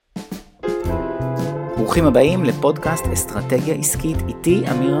ברוכים הבאים לפודקאסט אסטרטגיה עסקית,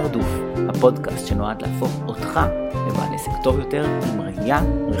 איתי אמיר הרדוף, הפודקאסט שנועד להפוך אותך לבעל עסק טוב יותר עם ראייה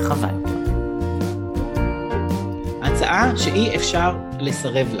רחבה יותר. הצעה שאי אפשר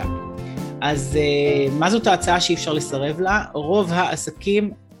לסרב לה. אז מה זאת ההצעה שאי אפשר לסרב לה? רוב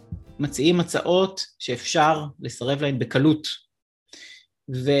העסקים מציעים הצעות שאפשר לסרב להן בקלות.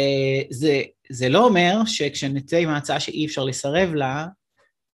 וזה לא אומר שכשנצא עם ההצעה שאי אפשר לסרב לה,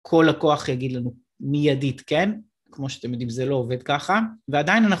 כל לקוח יגיד לנו מיידית, כן? כמו שאתם יודעים, זה לא עובד ככה,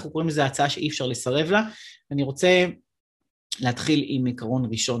 ועדיין אנחנו קוראים לזה הצעה שאי אפשר לסרב לה. אני רוצה להתחיל עם עיקרון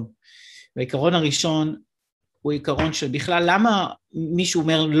ראשון. והעיקרון הראשון הוא עיקרון של בכלל, למה מישהו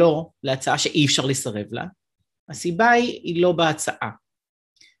אומר לא להצעה שאי אפשר לסרב לה? הסיבה היא לא בהצעה.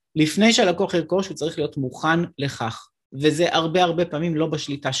 לפני שהלקוח ירכוש, הוא צריך להיות מוכן לכך, וזה הרבה פעמים לא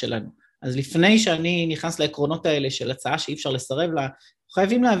בשליטה שלנו. אז לפני שאני נכנס לעקרונות האלה של הצעה שאי אפשר לסרב לה,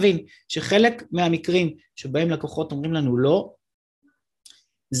 חייבים להבין שחלק מהמקרים שבהם לקוחות אומרים לנו לא,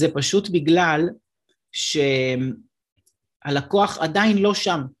 זה פשוט בגלל שהלקוח עדיין לא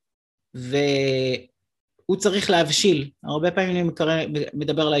שם, והוא צריך להבשיל. הרבה פעמים אני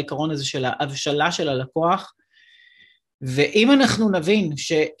מדבר על העיקרון הזה של ההבשלה של הלקוח, ואם אנחנו נבין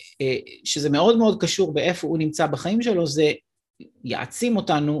שזה מאוד מאוד קשור באיפה הוא נמצא בחיים שלו, זה יעצים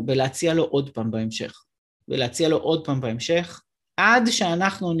אותנו בלהציע לו עוד פעם בהמשך, ולהציע לו עוד פעם בהמשך, עד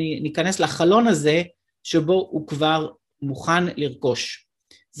שאנחנו ניכנס לחלון הזה, שבו הוא כבר מוכן לרכוש.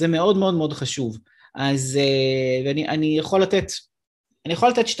 זה מאוד מאוד מאוד חשוב. אז אני יכול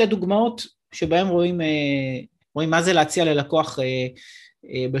לתת שתי דוגמאות, שבהם רואים מה זה להציע ללקוח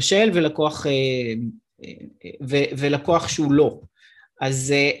בשל, ולקוח שהוא לא.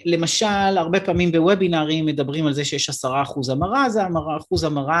 אז למשל, הרבה פעמים בוובינרים מדברים על זה שיש 10% המרה, זה 10%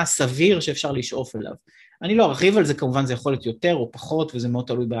 המרה סביר שאפשר לשאוף אליו. אני לא ארחיב על זה, כמובן זה יכול להיות יותר או פחות, וזה מאוד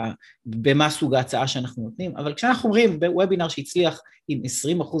תלוי במה סוג ההצעה שאנחנו נותנים, אבל כשאנחנו אומרים בוובינר שהצליח עם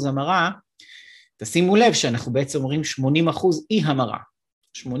 20% המרה, תשימו לב שאנחנו בעצם אומרים 80% אי המרה.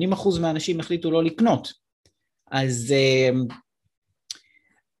 80% מהאנשים החליטו לא לקנות. אז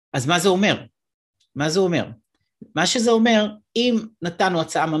מה זה אומר? מה זה אומר? מה שזה אומר, אם נתנו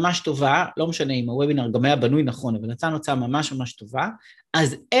הצעה ממש טובה, לא משנה אם הוובינר גם היה בנוי נכון, אבל נתנו הצעה ממש ממש טובה,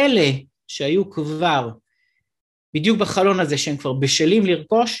 אז אלה שהיו כבר בדיוק בחלון הזה, שהם כבר בשלים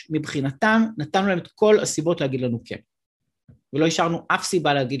לרכוש, מבחינתם נתנו להם את כל הסיבות להגיד לנו כן. ולא השארנו אף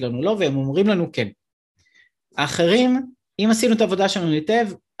סיבה להגיד לנו לא, והם אומרים לנו כן. האחרים, אם עשינו את העבודה שלנו היטב,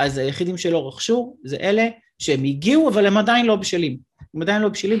 אז היחידים שלא רכשו, זה אלה שהם הגיעו, אבל הם עדיין לא בשלים. הם עדיין לא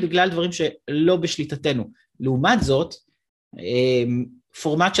בשלים בגלל דברים שלא בשליטתנו. לעומת זאת,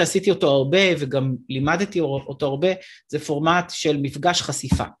 פורמט שעשיתי אותו הרבה, וגם לימדתי אותו הרבה, זה פורמט של מפגש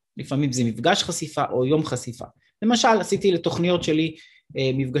חשיפה. לפעמים זה מפגש חשיפה או יום חשיפה. למשל, עשיתי לתוכניות שלי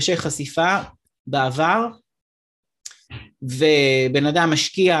מפגשי חשיפה בעבר, ובן אדם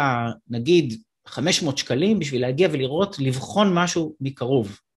משקיע, נגיד, 500 שקלים בשביל להגיע ולראות, לבחון משהו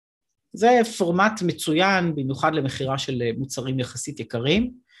מקרוב. זה פורמט מצוין, במיוחד למחירה של מוצרים יחסית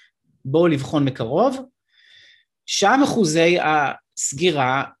יקרים, בואו לבחון מקרוב, שם אחוזי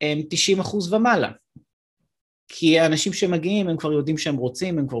הסגירה הם 90% ומעלה, כי האנשים שמגיעים הם כבר יודעים שהם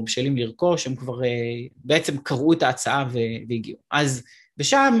רוצים, הם כבר בשלים לרכוש, הם כבר בעצם קראו את ההצעה והגיעו. אז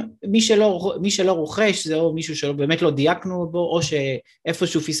ושם מי שלא רוכש, זה או מישהו שלא באמת לא דייקנו בו, או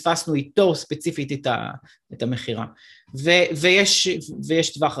שאיפשהו פספסנו איתו ספציפית את המחירה.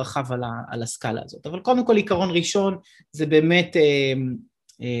 ויש טווח רחב על הסקאלה הזאת. אבל קודם כל עיקרון ראשון, זה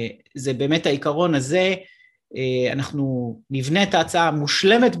באמת העיקרון הזה, אנחנו נבנה את ההצעה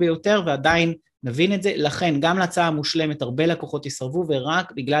המושלמת ביותר, ועדיין נבין את זה, לכן גם להצעה המושלמת הרבה לקוחות יסרבו,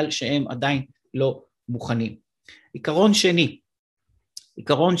 ורק בגלל שהם עדיין לא מוכנים. עיקרון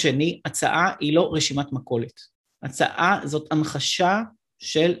שני, הצעה היא לא רשימת מכולת. הצעה זאת המחשה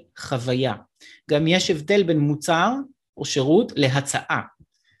של חוויה. גם יש הבדל בין מוצר או שירות להצעה.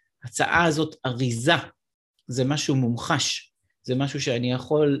 הצעה זאת אריזה, זה משהו מומחש, זה משהו שאני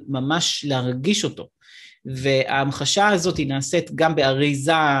יכול ממש להרגיש אותו. וההמחשה הזאת היא נעשית גם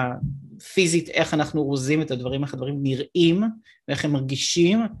באריזה פיזית, איך אנחנו רוזים את הדברים, איך הדברים נראים, ואיך הם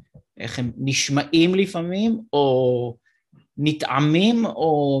מרגישים, איך הם נשמעים לפעמים, או נטעמים,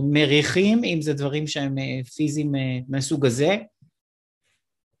 או מריחים, אם זה דברים שהם פיזיים מהסוג הזה.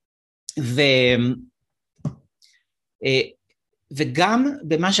 וגם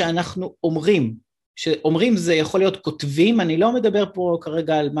במה שאנחנו אומרים, שאומרים זה יכול להיות כותבים, אני לא מדבר פה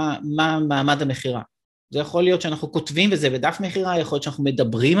כרגע על מה מעמד המחירה. זה יכול להיות שאנחנו כותבים וזה בדף מחירה, יכול להיות שאנחנו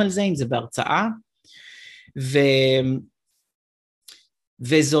מדברים על זה, אם זה בהרצאה,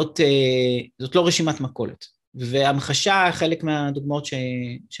 וזאת לא רשימת מכולת. והמחשה, חלק מהדוגמאות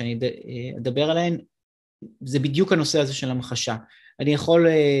שאני אדבר עליהן, זה בדיוק הנושא הזה של המחשה. אני יכול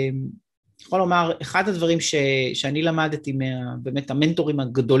לומר, אחד הדברים שאני למדתי באמת המנטורים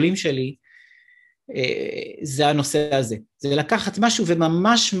הגדולים שלי, זה הנושא הזה. זה לקחת משהו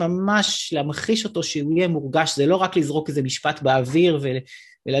וממש ממש להמחיש אותו שהוא יהיה מורגש, זה לא רק לזרוק איזה משפט באוויר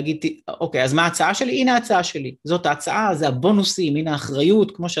ולהגיד, אוקיי, אז מה ההצעה שלי? הנה ההצעה שלי. זאת ההצעה, זה הבונוסים, הנה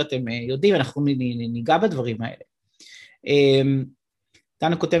האחריות, כמו שאתם יודעים, אנחנו ניגע בדברים האלה.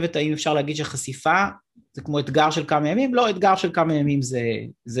 דנה כותבת, האם אפשר להגיד שחשיפה זה כמו אתגר של כמה ימים? לא, אתגר של כמה ימים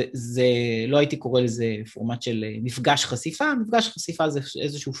זה לא הייתי קורא לזה פורמט של מפגש חשיפה, מפגש חשיפה זה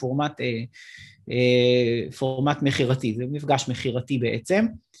איזשהו פורמט מחירתי, זה מפגש מחירתי בעצם.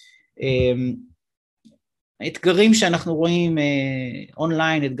 האתגרים שאנחנו רואים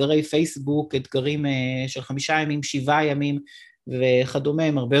אונליין, אתגרי פייסבוק, אתגרים של 5 ימים, 7 ימים וכדומה,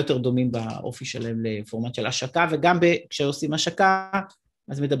 הם הרבה יותר דומים באופי שלהם לפורמט של השקה, וגם כשעושים השקה,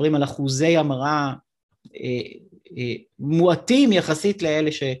 אז מדברים על אחוזי המרה מועטים יחסית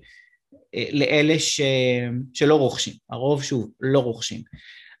לאלה שלא רוכשים, הרוב שוב לא רוכשים.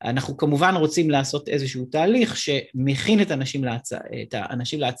 אנחנו כמובן רוצים לעשות איזשהו תהליך שמכין את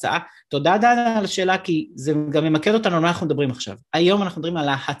האנשים להצעה. תודה דנה על השאלה, כי זה גם ממקד אותנו על מה אנחנו מדברים עכשיו. היום אנחנו מדברים על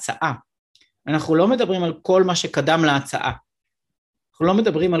ההצעה. אנחנו לא מדברים על כל מה שקדם להצעה. אנחנו לא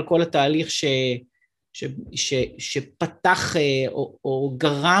מדברים על כל התהליך שפתח או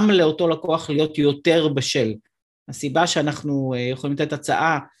גרם לאותו לקוח להיות יותר בשל. הסיבה שאנחנו יכולים לתת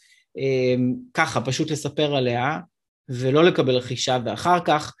הצעה ככה, פשוט לספר עליה, ולא לקבל רכישה, ואחר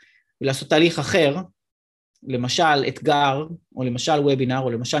כך לעשות תהליך אחר, למשל אתגר, או למשל וובינר, או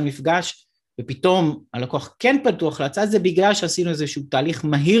למשל מפגש, ופתאום הלקוח כן פתוח להצעה, זה בגלל שעשינו איזשהו תהליך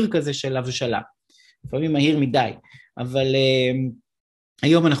מהיר כזה של הבשלה, לפעמים מהיר מדי, אבל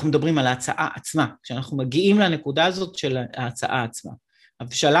היום אנחנו מדברים על ההצעה עצמה, כשאנחנו מגיעים לנקודה הזאת של ההצעה עצמה.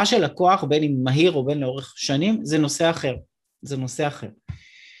 הבשלה של לקוח, בין אם מהיר או בין לאורך שנים, זה נושא אחר, זה נושא אחר.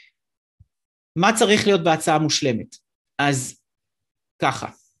 מה צריך להיות בהצעה מושלמת? אז ככה,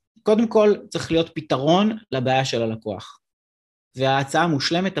 קודם כל צריך להיות פתרון לבעיה של הלקוח, וההצעה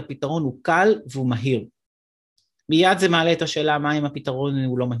מושלמת, הפתרון הוא קל והוא מהיר. מיד זה מעלה את השאלה, מה אם הפתרון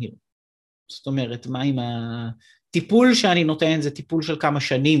הוא לא מהיר? זאת אומרת, מה אם הטיפול שאני נותן, זה טיפול של כמה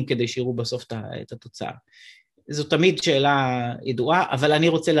שנים, כדי שיראו בסוף את התוצאה. זו תמיד שאלה ידועה, אבל אני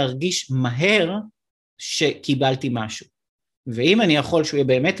רוצה להרגיש מהר שקיבלתי משהו. ואם אני יכול שהוא יהיה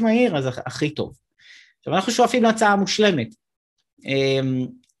באמת מהיר, אז הכי טוב. עכשיו, אנחנו שואפים להצעה מושלמת,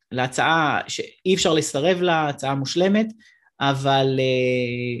 להצעה שאי אפשר לסרב להצעה מושלמת, אבל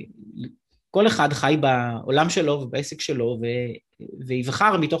כל אחד חי בעולם שלו ובעסק שלו,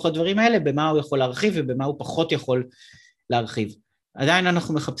 ויבחר מתוך הדברים האלה במה הוא יכול להרחיב ובמה הוא פחות יכול להרחיב. עדיין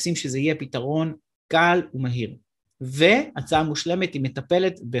אנחנו מחפשים שזה יהיה פתרון קל ומהיר, והצעה מושלמת היא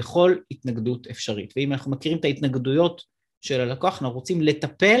מטפלת בכל התנגדות אפשרית, ואם אנחנו מכירים את ההתנגדויות של הלקוח, אנחנו רוצים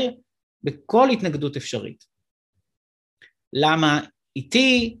לטפל בכל התנגדות אפשרית. למה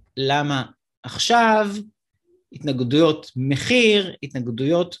איתי? למה עכשיו? התנגדויות מחיר,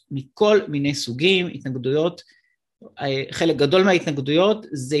 התנגדויות מכל מיני סוגים, התנגדויות, חלק גדול מההתנגדויות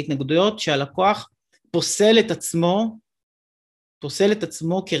זה התנגדויות שהלקוח פוסל את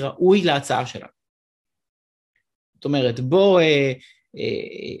עצמו כראוי להצעה שלה. זאת אומרת,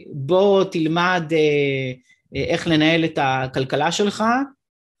 בוא תלמד איך לנהל את הכלכלה שלך,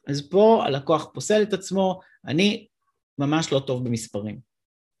 אז פה הלקוח פוסל את עצמו, אני ממש לא טוב במספרים.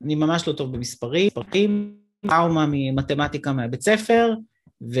 טראומה ממתמטיקה מהבית ספר,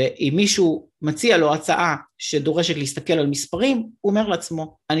 ואם מישהו מציע לו הצעה שדורשת להסתכל על מספרים, הוא אומר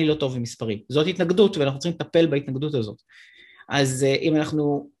לעצמו, אני לא טוב במספרים. זאת התנגדות, ואנחנו צריכים לטפל בהתנגדות הזאת. אז אם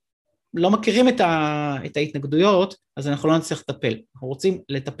אנחנו לא מכירים את ההתנגדויות, אז אנחנו לא נצטרך לטפל. אנחנו רוצים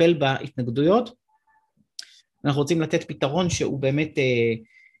לטפל בהתנגדויות, אנחנו רוצים לתת פתרון שהוא באמת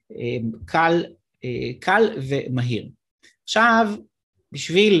קל ומהיר. עכשיו,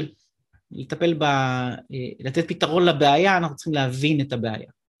 בשביל לתת פתרון לבעיה, אנחנו צריכים להבין את הבעיה.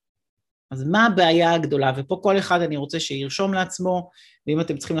 אז מה הבעיה הגדולה? ופה כל אחד אני רוצה שירשום לעצמו, ואם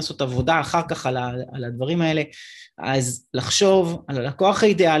אתם צריכים לעשות עבודה אחר כך על הדברים האלה, אז לחשוב על הלקוח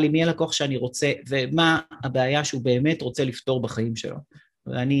האידיאלי, מי הלקוח שאני רוצה, ומה הבעיה שהוא באמת רוצה לפתור בחיים שלו.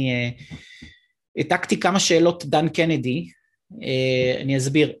 ואני העתקתי כמה שאלות דן קנדי, אני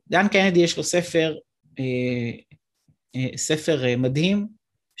אסביר. דן קנדי יש לו ספר מדהים,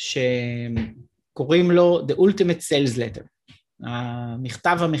 שקוראים לו The Ultimate Sales Letter,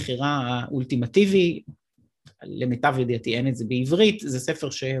 המכתב המכירה האולטימטיבי, למיטב ידיעתי אין את זה בעברית, זה ספר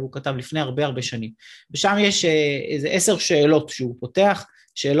שהוא כתב לפני הרבה שנים, ושם יש איזה 10 שאלות שהוא פותח,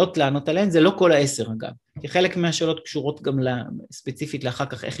 שאלות לענות עליהן, זה לא כל 10 אגב, כי חלק מהשאלות קשורות גם ספציפית לאחר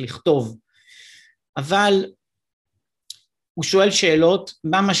כך איך לכתוב אבל הוא שואל שאלות,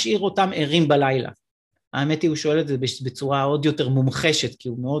 מה משאיר אותם ערים בלילה? האמת היא, הוא שואל את זה בצורה עוד יותר מומחשת, כי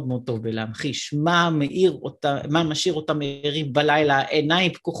הוא מאוד מאוד טוב בלהמחיש, מה משאיר אותם ערים בלילה,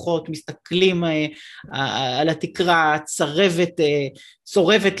 עיניים פקוחות, מסתכלים על התקרה,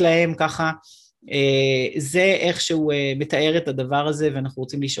 צורבת להם ככה, זה איך שהוא מתאר את הדבר הזה, ואנחנו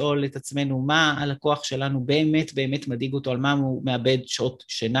רוצים לשאול את עצמנו, מה הלקוח שלנו באמת באמת מדאיג אותו, על מה הוא מאבד שעות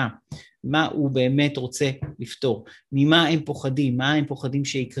שינה, מה הוא באמת רוצה לפתור, ממה הם פוחדים, מה הם פוחדים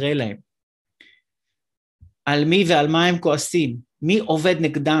שיקרה להם, על מי ועל מה הם כועסים, מי עובד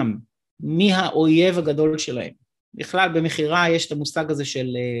נגדם, מי האויב הגדול שלהם. בכלל במחירה יש את המושג הזה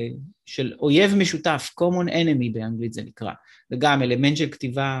של אויב משותף, common enemy באנגלית זה נקרא, וגם אלמנט של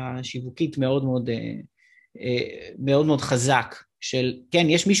כתיבה שיווקית מאוד מאוד, מאוד מאוד חזק, של כן,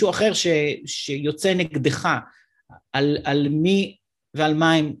 יש מישהו אחר שיוצא נגדך, על מי ועל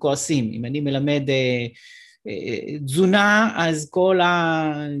מה הם כועסים. אם אני מלמד תזונה, אז כל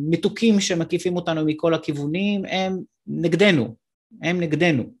המתוקים שמקיפים אותנו מכל הכיוונים הם נגדנו.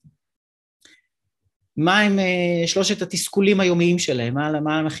 מה הם שלושת התסכולים היומיים שלהם,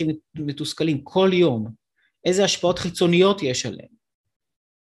 מה הם הכי מתוסכלים כל יום, איזה השפעות חיצוניות יש עליהם.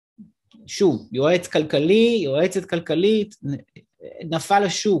 שוב, יועצת כלכלית, נפל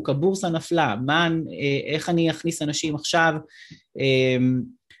השוק, הבורסה נפלה, איך אני אכניס אנשים עכשיו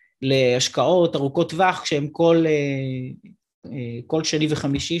להשקעות ארוכות טווח, כשהם כל שני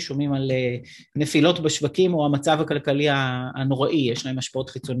וחמישי שומעים על נפילות בשווקים, או המצב הכלכלי הנוראי, יש להם השפעות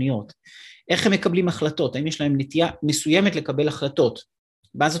חיצוניות. איך הם מקבלים החלטות? האם יש להם נטייה מסוימת לקבל החלטות?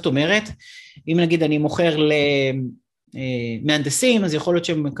 מה זאת אומרת? אם נגיד אני מוכר למהנדסים, אז יכול להיות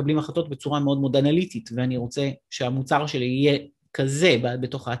שהם מקבלים החלטות בצורה מאוד מאוד אנליטית, ואני רוצה שהמוצר שלי יהיה כזה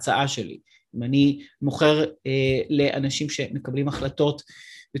בתוך ההצעה שלי. אם אני מוכר לאנשים שמקבלים החלטות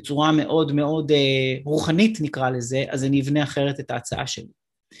בצורה מאוד מאוד רוחנית נקרא לזה, אז אני אבנה אחרת את ההצעה שלי.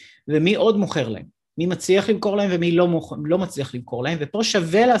 ומי עוד מוכר להם? מי מצליח למכור להם ומי לא מצליח למכור להם, ופה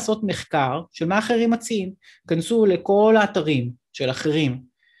שווה לעשות מחקר של מה אחרים מציעים. כנסו לכל האתרים של אחרים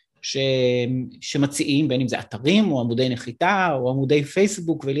שמציעים, בין אם זה אתרים או עמודי נחיתה או עמודי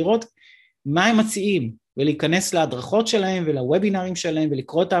פייסבוק, ולראות מה הם מציעים, ולהיכנס להדרכות שלהם ולוובינרים שלהם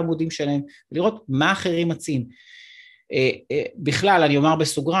ולקרוא את העמודים שלהם, ולראות מה אחרים מציעים. בכלל, אני אומר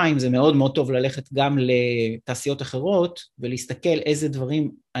בסוגריים, זה מאוד מאוד טוב ללכת גם לתעשיות אחרות, ולהסתכל איזה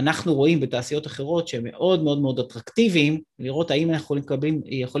דברים אנחנו רואים בתעשיות אחרות, שהם מאוד מאוד מאוד אטרקטיביים, לראות האם אנחנו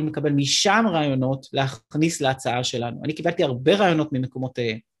יכולים לקבל משם רעיונות, להכניס להצעה שלנו. אני קיבלתי הרבה רעיונות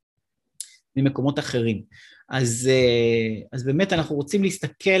ממקומות אחרים. אז באמת אנחנו רוצים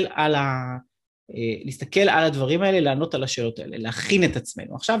להסתכל על הדברים האלה, לענות על השאלות האלה, להכין את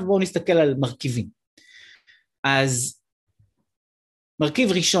עצמנו. עכשיו בואו נסתכל על מרכיבים. אז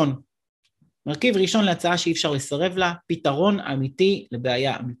מרכיב ראשון להצעה שאי אפשר לסרב לה, פתרון אמיתי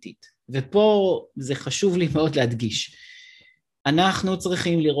לבעיה אמיתית. ופה זה חשוב לי מאוד להדגיש. אנחנו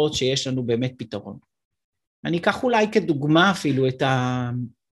צריכים לראות שיש לנו באמת פתרון. אני אקח אולי כדוגמה אפילו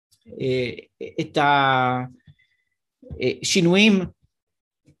את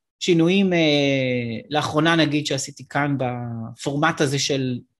השינויים לאחרונה נגיד שעשיתי כאן בפורמט הזה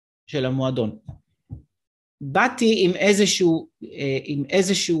של המועדון. באתי עם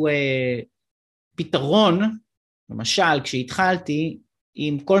איזשהו פתרון, למשל כשהתחלתי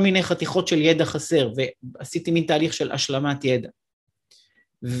עם כל מיני חתיכות של ידע חסר, ועשיתי מין תהליך של השלמת ידע.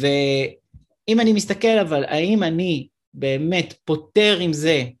 ואם אני מסתכל אבל האם אני באמת פותר עם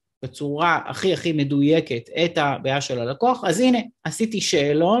זה בצורה הכי הכי מדויקת את הבעיה של הלקוח, אז הנה עשיתי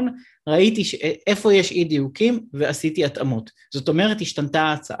שאלון, ראיתי איפה יש אי דיוקים ועשיתי התאמות. זאת אומרת השתנתה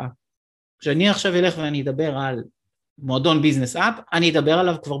ההצעה. כשאני עכשיו אלך ואני אדבר על מועדון ביזנס אפ, אני אדבר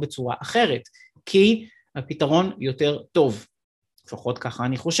עליו כבר בצורה אחרת, כי הפתרון יותר טוב, לפחות ככה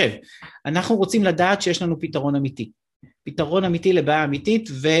אני חושב. אנחנו רוצים לדעת שיש לנו פתרון אמיתי. פתרון אמיתי לבעיה אמיתית,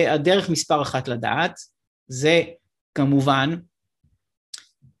 והדרך מספר אחת לדעת, זה כמובן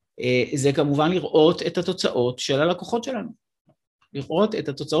לראות את התוצאות של הלקוחות שלנו. לראות את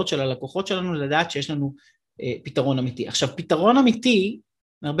התוצאות של הלקוחות שלנו, לדעת שיש לנו פתרון אמיתי. עכשיו, פתרון אמיתי,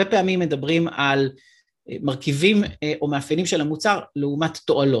 הרבה פעמים מדברים על מרכיבים או מאפיינים של המוצר לעומת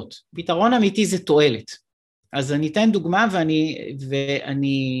תועלות. פתרון אמיתי זה תועלת. אז אני אתן דוגמה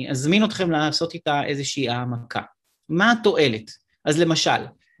ואני אזמין אתכם לעשות איתה איזושהי העמקה. מה התועלת? אז למשל,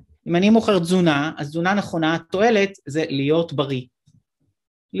 אם אני מוכר תזונה, אז תזונה נכונה, התועלת זה להיות בריא.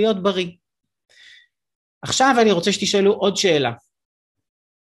 להיות בריא. עכשיו אני רוצה שתשאלו עוד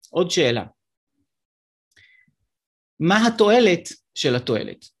שאלה. מה התועלת של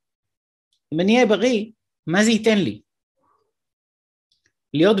התועלת? אם אני אהיה בריא, מה זה ייתן לי?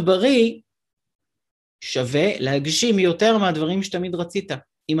 להיות בריא שווה להגשים יותר מהדברים שתמיד רצית.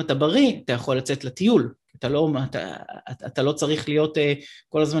 אם אתה בריא, אתה יכול לצאת לטיול, אתה לא צריך להיות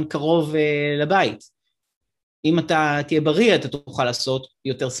כל הזמן קרוב לבית. אם אתה תהיה בריא, אתה תוכל לעשות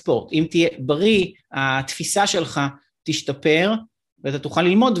יותר ספורט. אם תהיה בריא, התפיסה שלך תשתפר, ואתה תוכל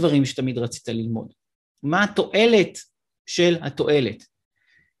ללמוד דברים שתמיד רצית ללמוד. מה התועלת של התועלת?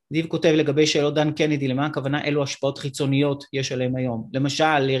 זיו כותב לגבי שאלות דן קנדי, למה הכוונה? אלו השפעות חיצוניות יש עליהם היום.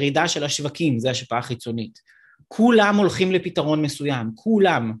 למשל, ירידה של השווקים, זה השפעה חיצונית. כולם הולכים לפתרון מסוים,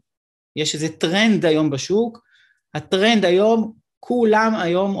 כולם. יש איזה טרנד היום בשוק, הטרנד היום, כולם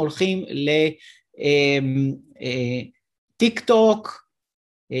היום הולכים לטיק טוק,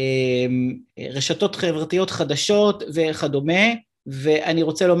 רשתות חברתיות חדשות וכדומה, ואני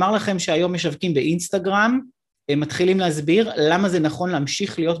רוצה לומר לכם שהיום משווקים באינסטגרם, הם מתחילים להסביר למה זה נכון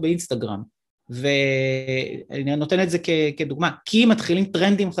להמשיך להיות באינסטגרם, ואני נותן את זה כדוגמה, כי מתחילים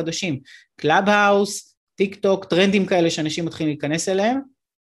טרנדים חדשים, קלאבהאוס, טיק טוק, טרנדים כאלה שאנשים מתחילים להיכנס אליהם,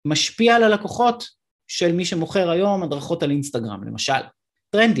 משפיע על הלקוחות של מי שמוכר היום הדרכות על אינסטגרם, למשל,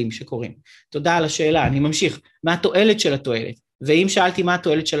 טרנדים שקורים. תודה על השאלה, אני ממשיך. מה התועלת של התועלת? ואם שאלתי מה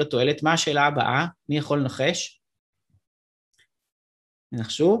התועלת של התועלת, מה השאלה הבאה? מי יכול לנחש?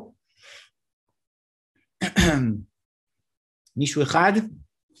 נחשו? מישהו אחד?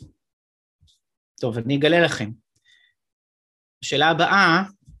 טוב, אני אגלה לכם. השאלה הבאה,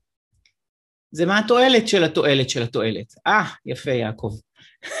 זה מה התועלת של התועלת של התועלת. יפה יעקב.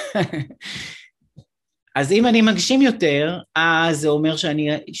 אז אם אני מגשים יותר, אז זה אומר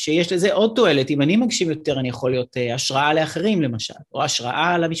שיש לזה עוד תועלת. אם אני מגשים יותר, אני יכול להיות השראה לאחרים למשל, או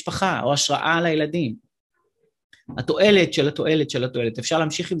השראה למשפחה, או השראה לילדים. התועלת של התועלת של התועלת, אפשר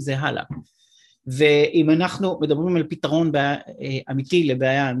להמשיך עם זה הלאה. ואם אנחנו מדברים על פתרון אמיתי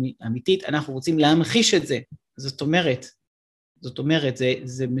לבעיה אמיתית, אנחנו רוצים להמחיש את זה. זאת אומרת,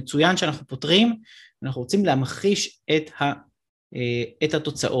 זה מצוין שאנחנו פותרים, אנחנו רוצים להמחיש את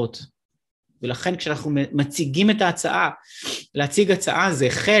התוצאות. ולכן כשאנחנו מציגים את ההצעה, להציג הצעה זה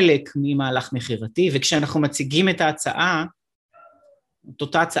חלק ממהלך מחירתי, וכשאנחנו מציגים את ההצעה, את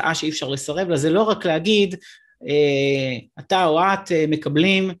אותה הצעה שאי אפשר לסרב לה, זה לא רק להגיד, אתה או את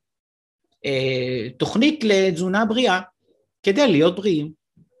מקבלים תוכנית לתזונה בריאה, כדי להיות בריאים,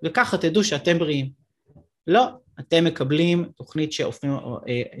 וככה תדעו שאתם בריאים. לא, אתם מקבלים תוכנית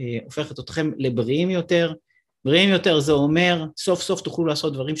שהופכת אתכם לבריאים יותר, בריאים יותר זה אומר, סוף סוף תוכלו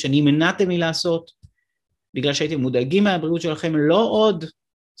לעשות דברים שנמנעתם מלעשות, בגלל שהייתם מודאגים מהבריאות שלכם, לא עוד,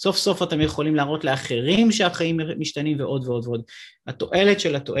 סוף סוף אתם יכולים להראות לאחרים שהחיים משתנים ועוד ועוד ועוד. התועלת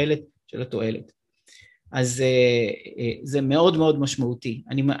של התועלת של התועלת. אז זה מאוד מאוד משמעותי.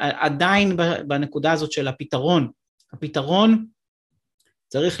 אני עדיין בנקודה הזאת של הפתרון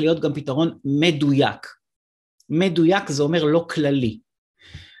צריך להיות גם פתרון מדויק. מדויק זה אומר לא כללי.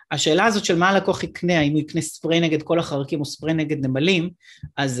 השאלה הזאת של מה הלקוח יקנה, האם הוא יקנה ספרי נגד כל החרקים או ספרי נגד נמלים,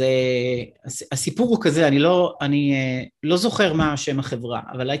 אז הסיפור הוא כזה, אני לא זוכר מה שם החברה,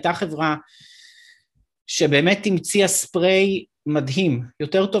 אבל הייתה חברה שבאמת המציאה ספרי מדהים,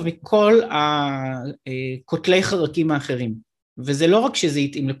 יותר טוב מכל הכותלי חרקים האחרים, וזה לא רק שזה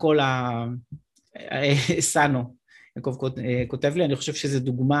יתאים לכל סאנו, יעקב כותב לי, אני חושב שזו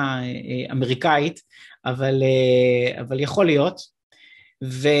דוגמה אמריקאית, אבל יכול להיות,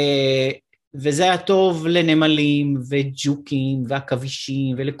 וזה היה טוב לנמלים וג'וקים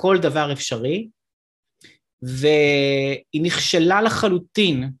והכבישים ולכל דבר אפשרי, והיא נכשלה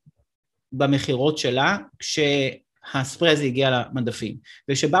לחלוטין במחירות שלה, כשהספרי הזה הגיע למדפים,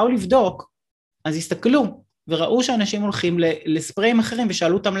 וכשבאו לבדוק, אז הסתכלו וראו שאנשים הולכים לספרים אחרים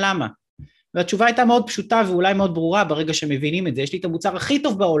ושאלו אותם למה, והתשובה הייתה מאוד פשוטה ואולי מאוד ברורה ברגע שמבינים את זה, יש לי את המוצר הכי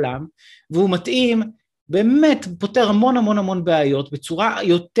טוב בעולם, והוא מתאים, באמת פותר המון המון המון בעיות, בצורה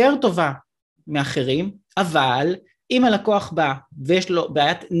יותר טובה מאחרים, אבל אם הלקוח בא ויש לו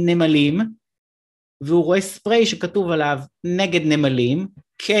בעיית נמלים, והוא רואה ספרי שכתוב עליו נגד נמלים,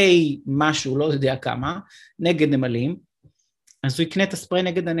 משהו, לא יודע כמה, נגד נמלים, אז הוא יקנה את הספרי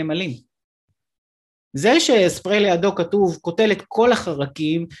נגד הנמלים. זה שספרי לידו כתוב, קוטל את כל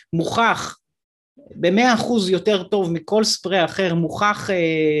החרקים, מוכח ב100% יותר טוב מכל ספרי אחר, מוכח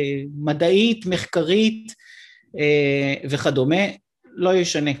מדעית, מחקרית וכדומה,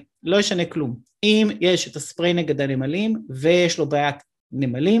 לא ישנה כלום. אם יש את הספרי נגד הנמלים ויש לו בעיית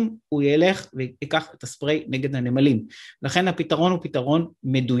נמלים, הוא ילך ויקח את הספרי נגד הנמלים. לכן הפתרון הוא פתרון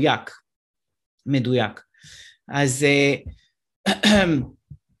מדויק.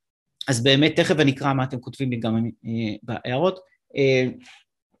 אז באמת תכף אני אקרא מה אתם כותבים לי גם בהערות,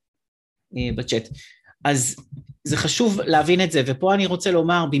 בצ'אט. אז זה חשוב להבין את זה, ופה אני רוצה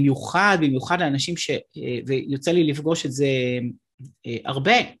לומר במיוחד לאנשים ויוצא לי לפגוש את זה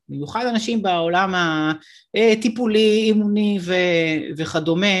הרבה, במיוחד אנשים בעולם הטיפולי, אימוני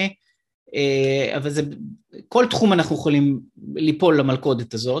וכדומה, אבל זה, כל תחום אנחנו יכולים ליפול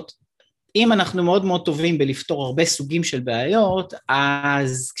למלכודת הזאת. אם אנחנו מאוד מאוד טובים בלפתור הרבה סוגים של בעיות,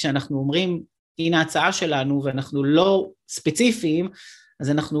 אז כשאנחנו אומרים, הנה ההצעה שלנו, ואנחנו לא ספציפיים, אז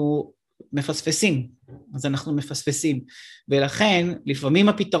אנחנו מפספסים. ולכן, לפעמים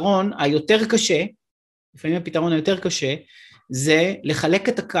הפתרון היותר קשה, זה לחלק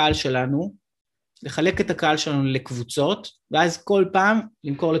את הקהל שלנו לקבוצות, ואז כל פעם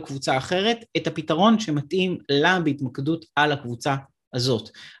למכור לקבוצה אחרת, את הפתרון שמתאים לה בהתמקדות על הקבוצה הזאת.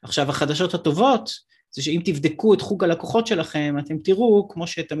 עכשיו, החדשות הטובות, זה שאם תבדקו את חוג הלקוחות שלכם, אתם תראו, כמו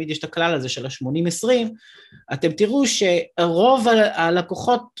שתמיד יש את הכלל הזה של ה-80-20, אתם תראו שרוב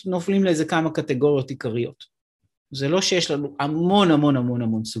הלקוחות נופלים לאיזה כמה קטגוריות עיקריות. זה לא שיש לנו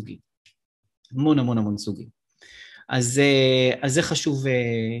המון סוגים. המון סוגים. אז זה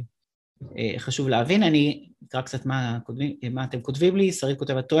חשוב להבין. אני אקרא קצת מה אתם כותבים לי. שרית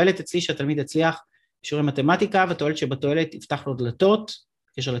כותב, התועלת אצלי שהתלמיד יצליח בשיעורי מתמטיקה, והתועלת שבתועלת יפתח לו דלתות,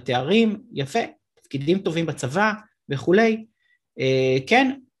 קשר לתארים, יפה, תפקידים טובים בצבא וכולי.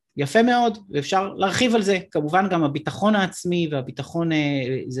 כן, יפה מאוד, ואפשר להרחיב על זה. כמובן גם הביטחון העצמי והביטחון,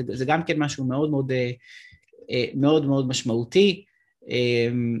 זה גם כן משהו מאוד משמעותי.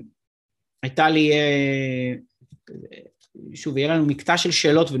 הייתה לי, שוב, יהיה לנו מקטע של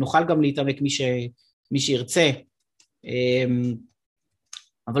שאלות, ונוכל גם להתעמק מי שירצה,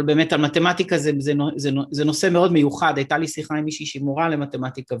 אבל באמת על מתמטיקה זה נושא מאוד מיוחד. הייתה לי שיחה עם מישהי שהיא מורה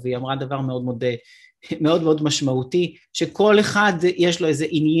למתמטיקה, והיא אמרה דבר מאוד משמעותי, שכל אחד יש לו איזה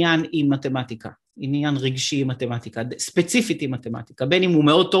עניין עם מתמטיקה, עניין רגשי עם מתמטיקה, ספציפית עם מתמטיקה, בין אם הוא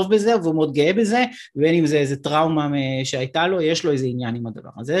מאוד טוב בזה והוא מאוד גאה בזה, ובין אם זה איזה טראומה שהייתה לו, יש לו איזה עניין עם הדבר.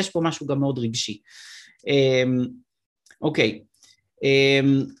 אז יש פה משהו גם מאוד רגשי. אוקיי.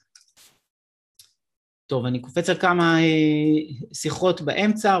 טוב, אני קופץ על כמה שיחות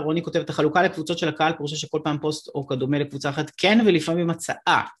באמצע. רוני כותב, את החלוקה לקבוצות של הקהל, פירושה שכל פעם פוסט או כדומה לקבוצה אחת, כן, ולפעמים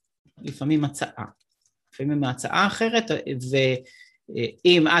הצעה. לפעמים הצעה אחרת,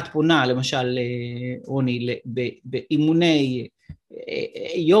 ואם את פונה, למשל, רוני, באימוני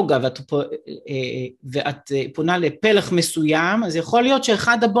יוגה, ואת פונה לפלח מסוים, אז יכול להיות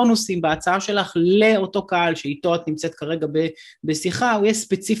שאחד הבונוסים בהצעה שלך לאותו קהל, שאיתו את נמצאת כרגע בשיחה, הוא יהיה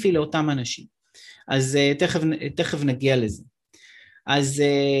ספציפי לאותם אנשים. אז תכף נגיע לזה. אז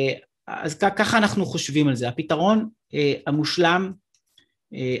ככה אנחנו חושבים על זה. הפתרון המושלם,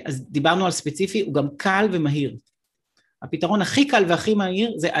 אז דיברנו על ספציפי, הוא גם קל ומהיר. הפתרון הכי קל והכי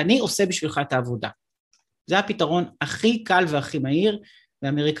מהיר, זה אני עושה בשבילך את העבודה. זה הפתרון הכי קל והכי מהיר,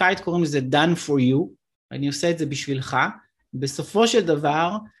 באמריקאית קוראים לזה done for you, אני עושה את זה בשבילך. בסופו של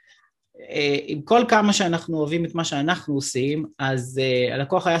דבר, עם כל כמה שאנחנו אוהבים את מה שאנחנו עושים, אז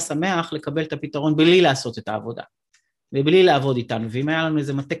הלקוח היה שמח לקבל את הפתרון בלי לעשות את העבודה, ובלי לעבוד איתנו, ואם היה לנו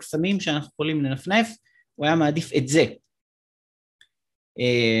איזה מטה קסמים שאנחנו יכולים לנפנף, הוא היה מעדיף את זה.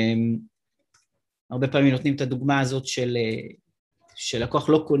 הרבה פעמים נותנים את הדוגמה הזאת של לקוח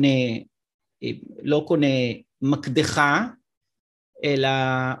לא קונה מקדחה, אלא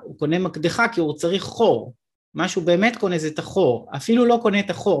הוא קונה מקדחה כי הוא צריך חור, משהו באמת קונה זה את החור, אפילו לא קונה את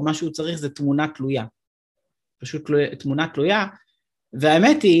החור, מה שהוא צריך זה תמונה תלויה, פשוט תמונה תלויה,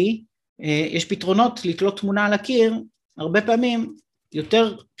 והאמת היא, יש פתרונות לתלות תמונה על הקיר, הרבה פעמים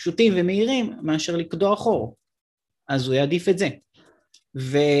יותר פשוטים ומהירים מאשר לקדוע חור, אז הוא יעדיף את זה,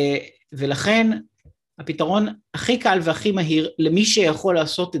 ולכן הפתרון הכי קל והכי מהיר למי שיכול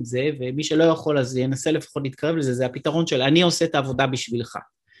לעשות את זה, ומי שלא יכול אז ינסה לפחות להתקרב לזה, זה הפתרון של אני עושה את העבודה בשבילך.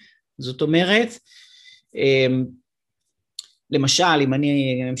 זאת אומרת, למשל, אם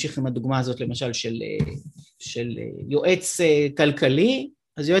אני אמשיך עם הדוגמה הזאת, למשל של יועץ כלכלי,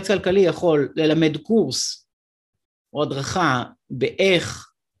 אז יועץ כלכלי יכול ללמד קורס או הדרכה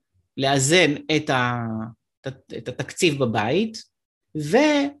באיך לאזן את התקציב בבית,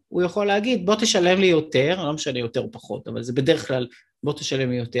 והוא יכול להגיד, בוא תשלם לי יותר, לא משנה יותר או פחות, אבל זה בדרך כלל, בוא תשלם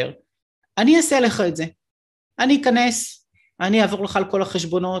לי יותר, אני אעשה לך את זה, אני אכנס, אני אעבור לך על כל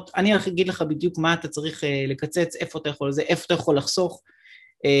החשבונות, אני אגיד לך בדיוק מה אתה צריך לקצץ, איפה אתה יכול לזה, איפה אתה יכול לחסוך,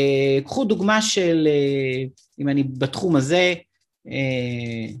 קחו דוגמה של, אם אני בתחום הזה,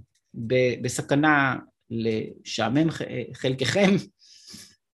 בסכנה לשעמם חלקכם,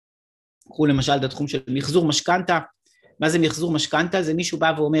 קחו למשל את התחום של מחזור משכנתה, מה זה מחזור משכנתה? זה מישהו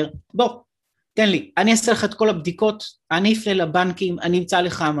בא ואומר, בוא, תן לי, אני אעשה לך את כל הבדיקות, אני אפנה לבנקים, אני אמצא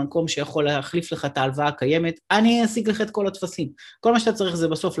לך מקום שיכול להחליף לך את ההלוואה הקיימת, אני אשיג לך את כל התפסים. כל מה שאתה צריך זה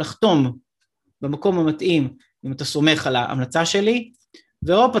בסוף לחתום במקום המתאים, אם אתה סומך על ההמלצה שלי,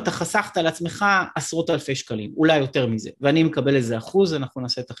 והופ, אתה חסכת על עצמך עשרות אלפי שקלים, אולי יותר מזה, ואני מקבל איזה אחוז, אנחנו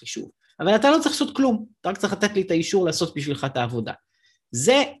נעשה את החישוב. אבל אתה לא צריך לעשות כלום, אתה רק צריך לתת לי את האישור לעשות בשבילך את העבודה.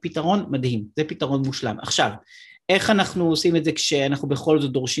 זה פתרון מדהים, זה פתרון מושלם. עכשיו, איך אנחנו עושים את זה כשאנחנו בכל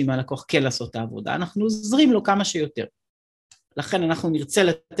זאת דורשים מהלקוח כן לעשות את העבודה? אנחנו עוזרים לו כמה שיותר. לכן אנחנו נרצה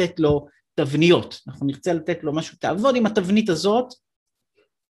לתת לו תבניות, אנחנו נרצה לתת לו משהו, תעבוד עם התבנית הזאת,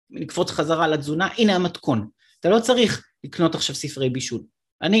 לקפוץ חזרה לתזונה, הנה המתכון. אתה לא צריך לקנות עכשיו ספרי בישול.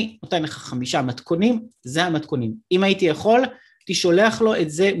 אני נותן לך 5 מתכונים, זה המתכונים. אם הייתי יכול, תשולח לו את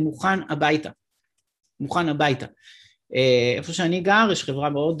זה מוכן הביתה. מוכן הביתה. איפה שאני גר, יש חברה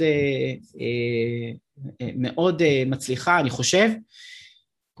מאוד מצליחה, אני חושב,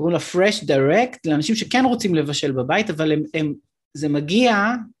 קוראים לה Fresh Direct, לאנשים שכן רוצים לבשל בבית, אבל זה מגיע,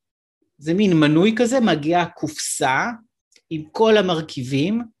 זה מין מנוי כזה, מגיע קופסה עם כל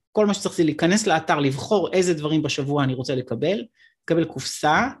המרכיבים, כל מה שצריך זה להיכנס לאתר, לבחור איזה דברים בשבוע אני רוצה לקבל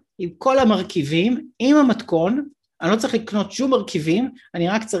קופסה עם כל המרכיבים, עם המתכון, אני לא צריך לקנות שום מרכיבים, אני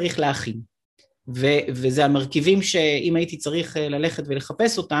רק צריך להכין. וזה המרכיבים שאם הייתי צריך ללכת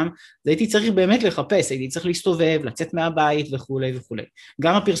ולחפש אותם, אז הייתי צריך באמת לחפש, הייתי צריך להסתובב, לצאת מהבית וכו' וכו'.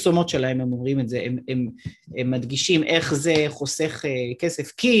 גם הפרסומות שלהם הם אומרים את זה, הם מדגישים איך זה חוסך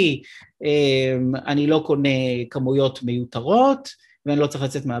כסף, כי אני לא קונה כמויות מיותרות, ואני לא צריך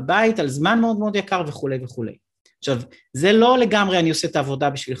לצאת מהבית, על זמן מאוד מאוד יקר וכו' וכו'. עכשיו, זה לא לגמרי אני עושה את העבודה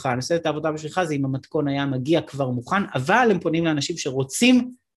בשבילך, אני עושה את העבודה בשבילך, זה אם המתכון היה מגיע כבר מוכן, אבל הם פונים לאנשים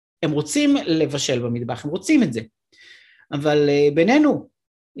שרוצים, הם רוצים לבשל במטבח, הם רוצים את זה. אבל בינינו,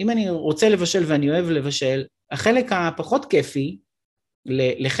 אם אני רוצה לבשל ואני אוהב לבשל, החלק הפחות כיפי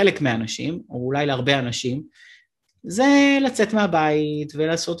לחלק מהאנשים, או אולי להרבה אנשים, זה לצאת מהבית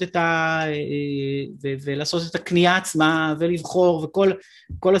ולעשות את הקנייה עצמה ולבחור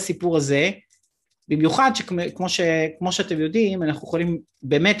וכל הסיפור הזה, במיוחד שכמו שאתם יודעים, אנחנו יכולים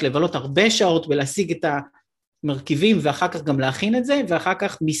באמת לבלות הרבה שעות ולהשיג את המרכיבים ואחר כך גם להכין את זה, ואחר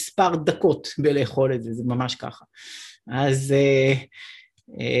כך מספר דקות בלאכול את זה, זה ממש ככה.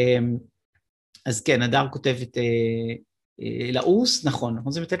 אז כן, הדר כותבת לעוס, נכון, אנחנו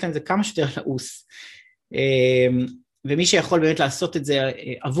רוצים לתת להם את זה כמה שיותר לעוס, ומי שיכול באמת לעשות את זה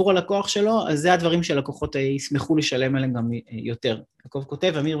עבור הלקוח שלו, אז זה הדברים שהלקוחות ישמחו לשלם עליהם גם יותר. יעקב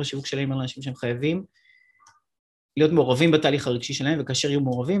כותב, אמיר בשיווק שלהם על אנשים שהם חייבים להיות מעורבים בתהליך הרגשי שלהם, וכאשר יהיו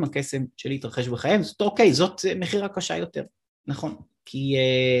מעורבים, הקסם שלי יתרחש בחיים, זאת אוקיי, זאת מחירה קשה יותר, נכון? כי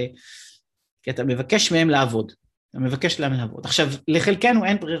אתה מבקש מהם לעבוד, אתה מבקש להם לעבוד. עכשיו, לחלקנו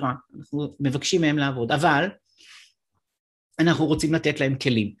אין ברירה, אנחנו מבקשים מהם לעבוד, אבל אנחנו רוצים לתת להם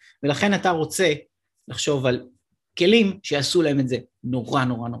כלים, ולכן אתה רוצה לחשוב על כלים שיעשו להם את זה נורא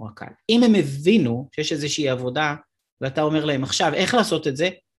נורא נורא קל. אם הם הבינו שיש איזושהי עבודה, ואתה אומר להם עכשיו איך לעשות את זה,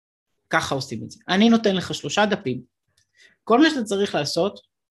 ככה עושים את זה. אני נותן לך 3 דפים, כל מה שאתה צריך לעשות,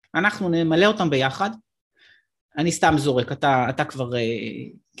 אנחנו נמלא אותם ביחד, אני סתם זורק, אתה כבר,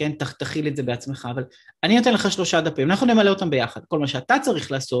 כן, תכיל את זה בעצמך, אבל אני נותן לך 3 דפים, אנחנו נמלא אותם ביחד, כל מה שאתה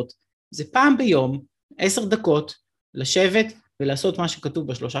צריך לעשות, זה פעם ביום, 10 דקות, לשבת ולעשות מה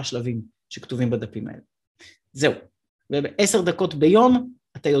שכתוב ב3 שלבים שכתובים בדפים האלה. זהו, וב10 דקות ביום,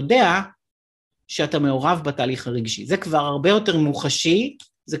 אתה יודע שאתה מעורב בתהליך הרגשי, זה כבר הרבה יותר מוחשי,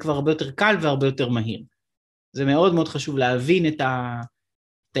 זה כבר הרבה יותר קל והרבה יותר מהיר. זה מאוד מאוד חשוב להבין את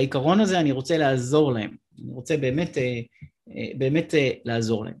העיקרון הזה, אני רוצה לעזור להם, אני רוצה באמת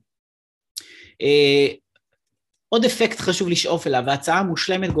לעזור להם. עוד אפקט חשוב לשאוף אליו, ההצעה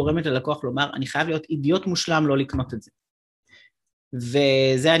המושלמת גורמת ללקוח לומר, אני חייב להיות אידיוט מושלם לא לקנות את זה.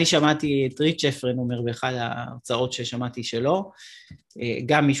 וזה אני שמעתי את ריץ' שפרן אומר באחד ההרצאות ששמעתי שלו,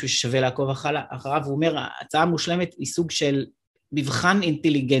 גם מישהו ששווה לעקוב אחריו, הוא אומר, ההצעה המושלמת היא סוג של מבחן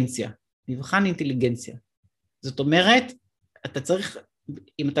אינטליגנציה, מבחן אינטליגנציה. זאת אומרת, אתה צריך,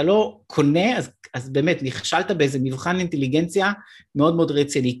 אם אתה לא קונה, אז באמת נכשלת באיזה מבחן אינטליגנציה מאוד מאוד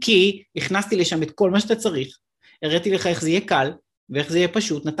רציני, כי הכנסתי לשם את כל מה שאתה צריך, הראיתי לך איך זה יהיה קל, ואיך זה יהיה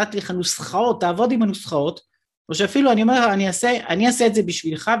פשוט, נתתי לך נוסחאות, תעבוד עם הנוסחאות, או שאפילו אני אומר, אני אעשה את זה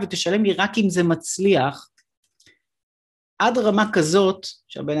בשבילך, ותשלם לי רק אם זה מצליח, עד רמה כזאת,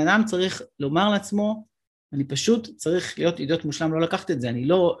 שהבן אדם צריך לומר לעצמו, אני פשוט צריך להיות אידיוט מושלם, לא לקחת את זה, אני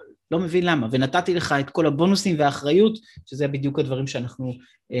לא מבין למה, ונתתי לך את כל הבונוסים והאחריות, שזה בדיוק הדברים שאנחנו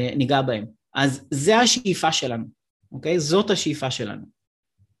ניגע בהם. אז זה השאיפה שלנו, אוקיי? זאת השאיפה שלנו.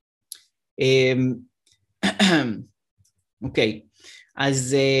 אוקיי,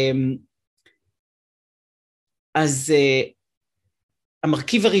 אז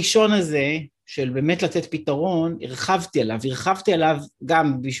המרכיב הראשון הזה, של באמת לתת פתרון, הרחבתי עליו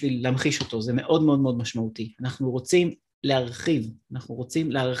גם בשביל להמחיש אותו, זה מאוד מאוד מאוד משמעותי. אנחנו רוצים להרחיב,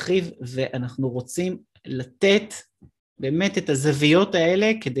 ואנחנו רוצים לתת באמת את הזוויות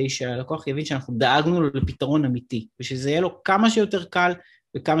האלה, כדי שהלקוח יבין שאנחנו דאגנו לו לפתרון אמיתי, ושזה יהיה לו כמה שיותר קל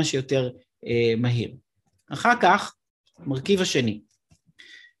וכמה שיותר מהיר. אחר כך, המרכיב השני.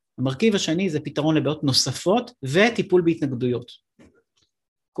 המרכיב השני זה פתרון לבעיות נוספות וטיפול בהתנגדויות.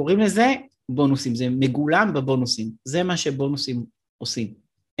 קוראים לזה בונוסים, זה מגולם בבונוסים, זה מה שבונוסים עושים.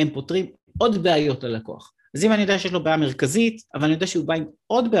 הם פותרים עוד בעיות ללקוח. אז אם אני יודע שיש לו בעיה מרכזית, אבל אני יודע שהוא בא עם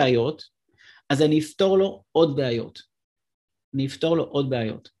עוד בעיות, אז אני אפתור לו עוד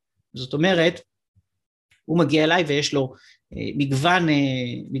בעיות. זאת אומרת, הוא מגיע אליי ויש לו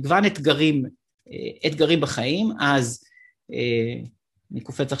מגוון אתגרים בחיים, אז אני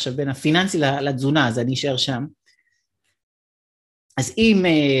קופץ עכשיו בין הפיננסי לתזונה, אז אני אשאר שם. אז אם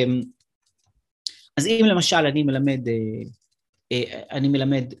למשל אני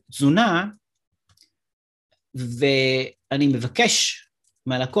מלמד תזונה, ואני מבקש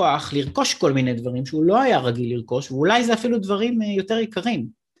מהלקוח לרכוש כל מיני דברים שהוא לא היה רגיל לרכוש, ואולי זה אפילו דברים יותר יקרים,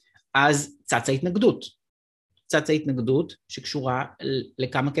 אז צצה התנגדות שקשורה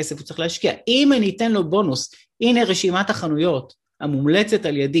לכמה כסף הוא צריך להשקיע. אם אני אתן לו בונוס, הנה רשימת החנויות המומלצת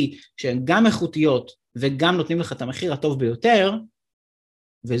על ידי, שהן גם איכותיות וגם נותנים לך את המחיר הטוב ביותר,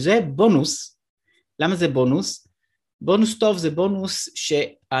 וזה בונוס. למה זה בונוס? בונוס טוב זה בונוס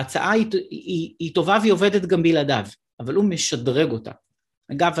שההצעה היא טובה והיא עובדת גם בלעדיו, אבל הוא משדרג אותה.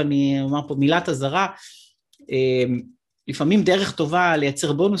 אגב, אני אומר פה מילת הזרה, לפעמים דרך טובה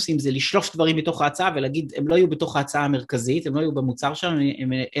לייצר בונוסים זה לשלוף דברים מתוך ההצעה ולהגיד, הם לא יהיו בתוך ההצעה המרכזית, הם לא יהיו במוצר שלנו,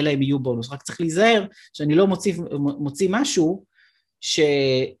 אלא הם יהיו בונוס. רק צריך להיזהר שאני לא מוציא משהו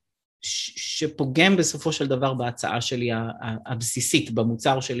שפוגם בסופו של דבר בהצעה שלי הבסיסית,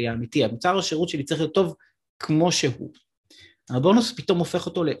 במוצר שלי האמיתי. המוצר השירות שלי צריך להיות טוב כמו שהוא. הבונוס פתאום הופך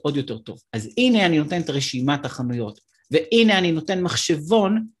אותו לעוד יותר טוב. אז הנה אני נותן את רשימת החנויות, והנה אני נותן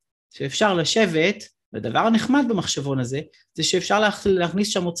מחשבון שאפשר לשבת, והדבר הנחמד במחשבון הזה, זה שאפשר להכניס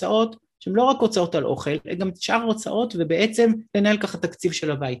שם הוצאות, שהן לא רק הוצאות על אוכל, אלא גם שאר הוצאות, ובעצם לנהל ככה תקציב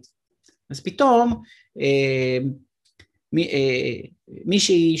של הבית. אז פתאום,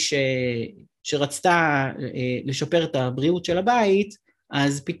 מישהי שרצתה לשפר את הבריאות של הבית,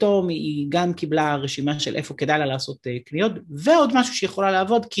 אז פתאום היא גם קיבלה רשימה של איפה כדאי לה לעשות קניות, ועוד משהו שיכולה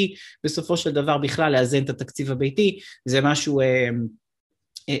לעבוד, כי בסופו של דבר בכלל לאזן את התקציב הביתי, זה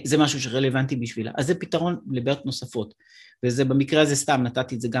משהו שרלוונטי בשבילה. אז זה פתרון לבעיות נוספות, וזה במקרה הזה סתם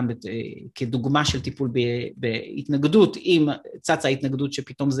נתתי את זה גם כדוגמה של טיפול בהתנגדות, אם צצה ההתנגדות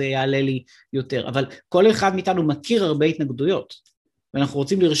שפתאום זה יעלה לי יותר, אבל כל אחד מאיתנו מכיר הרבה התנגדויות, ואנחנו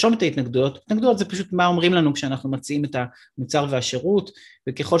רוצים לרשום את ההתנגדויות. התנגדויות זה פשוט מה אומרים לנו כשאנחנו מציעים את המוצר והשירות,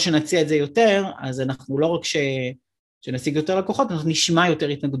 וככל שנציע את זה יותר, אז אנחנו לא רק שנשיג יותר לקוחות, אנחנו נשמע יותר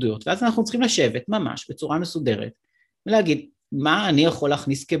התנגדויות, ואז אנחנו צריכים לשבת ממש בצורה מסודרת, ולהגיד, מה אני יכול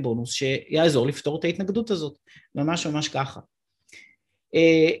להכניס כבונוס שיעזור לפתור את ההתנגדות הזאת, ממש ככה.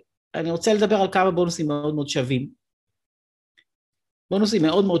 אני רוצה לדבר על כמה בונוסים מאוד מאוד שווים. בונוסים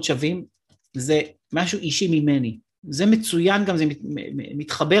מאוד מאוד שווים, זה משהו אישי ממני, זה מצוין גם, זה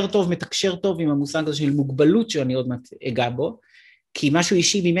מתחבר טוב, מתקשר טוב עם המושג הזה של מוגבלות שאני עוד מעט אגע בו, כי משהו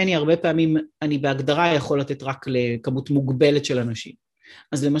אישי ממני הרבה פעמים אני בהגדרה יכול לתת רק לכמות מוגבלת של אנשים.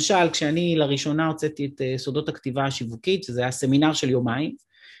 אז למשל, כשאני לראשונה הוצאתי את סודות הכתיבה השיווקית, שזה היה סמינר של יומיים,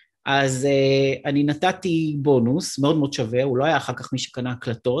 אז אני נתתי בונוס מאוד מאוד שווה, הוא לא היה אחר כך מי שקנה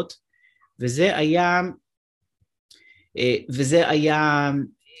הקלטות, וזה היה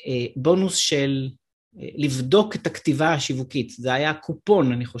בונוס של לבדוק את הכתיבה השיווקית, זה היה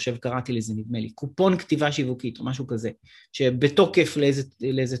קופון, אני חושב, קראתי לזה נדמה לי, קופון כתיבה שיווקית או משהו כזה, שבתוקף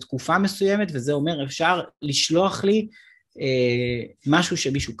לאיזו תקופה מסוימת, וזה אומר אפשר לשלוח לי משהו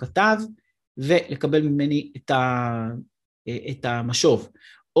שמישהו כתב, ולקבל ממני את המשוב,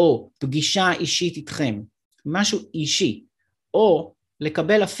 או פגישה אישית איתכם, משהו אישי, או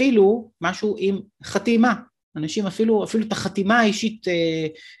לקבל אפילו משהו עם חתימה, אנשים אפילו את החתימה האישית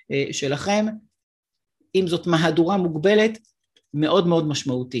שלכם, אם זאת מהדורה מוגבלת, מאוד מאוד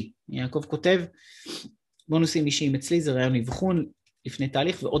משמעותי. יעקב כותב, בונוסים אישיים אצלי, זה רעיון אבחון לפני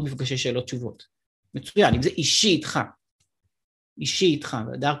תהליך, ועוד מפגשי שאלות תשובות. מצוין, אם זה אישי איתך,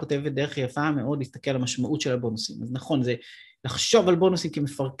 והדר כותבת דרך יפה מאוד להסתכל על המשמעות של הבונוסים. אז נכון, זה לחשוב על בונוסים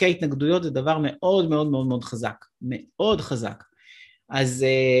כמפרקי התנגדויות, זה דבר מאוד מאוד מאוד מאוד חזק, מאוד חזק. אז,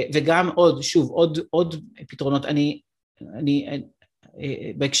 וגם עוד פתרונות,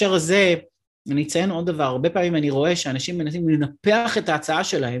 בהקשר הזה, אני אציין עוד דבר, הרבה פעמים אני רואה שאנשים מנסים לנפח את ההצעה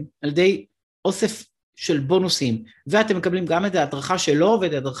שלהם על ידי אוסף של בונוסים, ואתם מקבלים גם את ההדרכה שלו,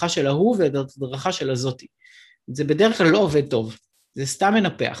 ואת ההדרכה של ההוא, ואת ההדרכה של הזאתי. זה בדרך כלל לא עובד טוב, זה סתם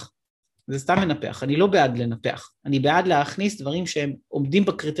מנפח, זה סתם לנפח, אני לא בעד לנפח, אני בעד להכניס דברים שהם עומדים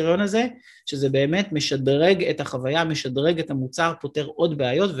בקריטריון הזה, שזה באמת משדרג את החוויה, משדרג את המוצר, פותר עוד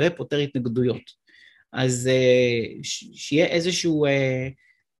בעיות ופותר התנגדויות. אז שיהיה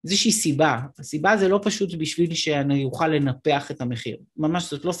איזושהי סיבה, הסיבה זה לא פשוט בשביל שאני אוכל לנפח את המחיר, ממש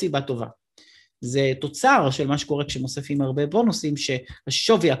זאת לא סיבה טובה. זה תוצר של מה שקורה כשמוספים הרבה בונוסים,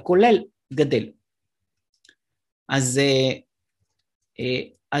 שהשווי הכולל גדל.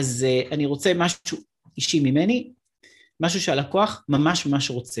 אז אני רוצה משהו אישי ממני, משהו שהלקוח ממש ממש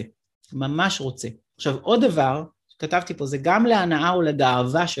רוצה, ממש רוצה. עכשיו עוד דבר שכתבתי פה, זה גם להנאה או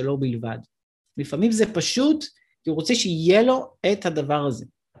לגאווה שלו בלבד. לפעמים זה פשוט, כי הוא רוצה שיהיה לו את הדבר הזה.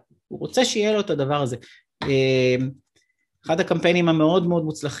 הוא רוצה שיהיה לו את הדבר הזה. אחד הקמפיינים המאוד מאוד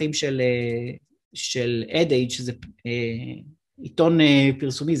מוצלחים של AdAge, שזה עיתון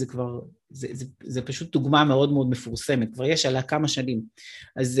פרסומי, זה כבר, זה פשוט דוגמה מאוד מאוד מפורסמת, כבר יש עליה כמה שנים.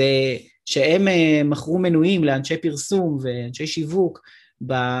 אז שהם מכרו מנויים לאנשי פרסום ואנשי שיווק,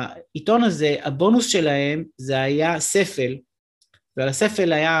 בעיתון הזה, הבונוס שלהם זה היה ספל, ועל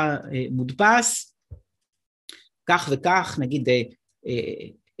הספל היה מודפס, כך וכך, נגיד,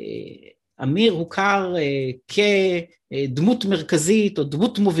 אמיר הוכר כדמות מרכזית או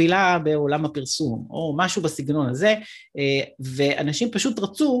דמות מובילה בעולם הפרסום, או משהו בסגנון הזה, ואנשים פשוט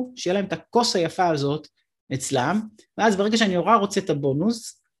רצו שיהיה להם את הכוס היפה הזאת אצלם, ואז ברגע שאני נורא רוצה את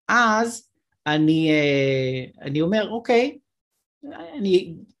הבונוס, אז אני אומר, אוקיי,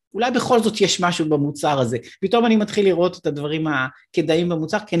 אולי בכל זאת יש משהו במוצר הזה, פתאום אני מתחיל לראות את הדברים הכדאיים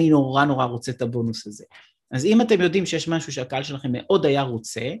במוצר, כי אני נורא נורא רוצה את הבונוס הזה. אז אם אתם יודעים שיש משהו שהקהל שלכם מאוד היה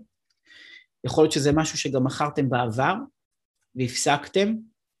רוצה, יכול להיות שזה משהו שגם מכרתם בעבר, והפסקתם,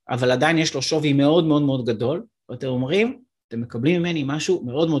 אבל עדיין יש לו שווי מאוד מאוד מאוד גדול, ואתם אומרים, אתם מקבלים ממני משהו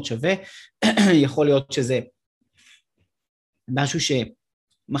מאוד מאוד שווה, יכול להיות שזה משהו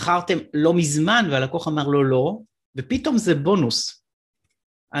שמכרתם לא מזמן, והלקוח אמר לו לא, ופתאום זה בונוס.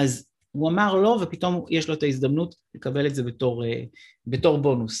 אז הוא אמר לא, ופתאום יש לו את ההזדמנות לקבל את זה בתור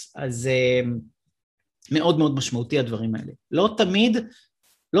בונוס. אז מאוד מאוד משמעותי הדברים האלה.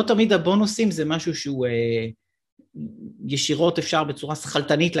 לא תמיד הבונוסים זה משהו שהוא ישירות אפשר בצורה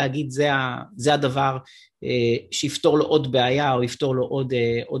שכלתנית להגיד זה הדבר שיפתור לו עוד בעיה או יפתור לו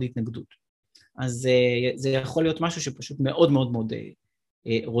עוד התנגדות. אז זה יכול להיות משהו שפשוט מאוד מאוד מאוד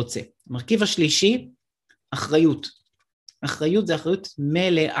רוצה. המרכיב השלישי, אחריות. אחריות זה אחריות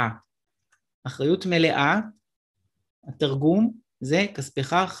מלאה. אחריות מלאה, התרגום זה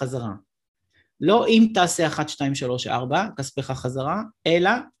כספך חזרה. לא אם תעשה 1, 2, 3, 4, כספך חזרה, אלא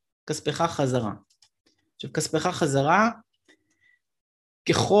כספך חזרה. עכשיו, כספך חזרה,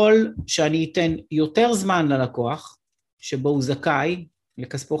 ככל שאני אתן יותר זמן ללקוח, שבו הוא זכאי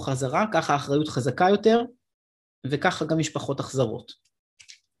לכספו חזרה, ככה האחריות חזקה יותר, וככה גם יש פחות החזרות.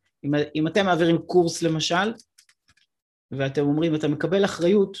 אם אתם מעבירים קורס למשל, ואתם אומרים, אתה מקבל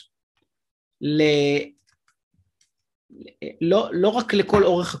אחריות לא רק לכל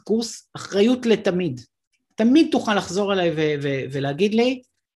אורך הקורס, אחריות לתמיד. תמיד תוכל לחזור אליי ולהגיד לי,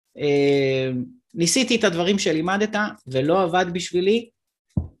 ניסיתי את הדברים שלימדת ולא עבד בשבילי,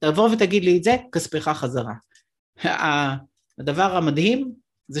 תבוא ותגיד לי את זה, כספך חזרה. הדבר המדהים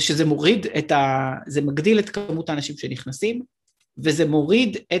זה שזה מוריד זה מגדיל את כמות האנשים שנכנסים, וזה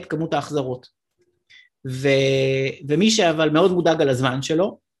מוריד את כמות ההחזרות. ומי שאבל מאוד מודאג על הזמן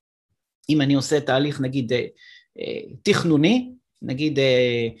שלו, אם אני עושה תהליך נגיד תכנוני,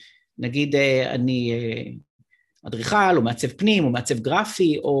 נגיד אני הדרכה, או מעצב פנים, או מעצב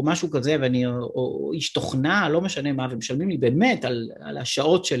גרפי, או משהו כזה, או איש תוכנה, לא משנה מה, ומשלמים לי באמת על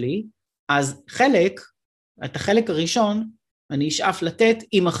השעות שלי, אז את החלק הראשון, אני אשאף לתת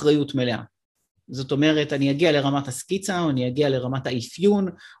עם אחריות מלאה. זאת אומרת, אני אגיע לרמת הסקיצה, או אני אגיע לרמת האפיון,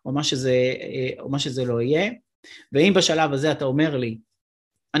 או מה שזה לא יהיה, ואם בשלב הזה אתה אומר לי,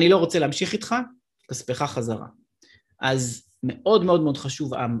 אני לא רוצה להמשיך איתך, כספך חזרה. אז מאוד מאוד מאוד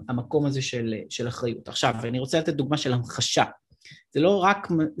חשוב המקום הזה של אחריות. עכשיו, אני רוצה לתת דוגמה של המחשה.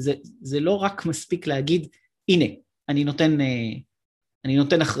 זה לא רק מספיק להגיד, הנה, אני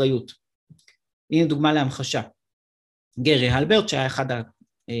נותן אחריות. הנה דוגמה להמחשה. גרי הלברט, שהיה אחד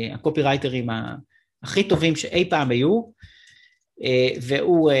הקופירייטרים הכי טובים שאי פעם היו,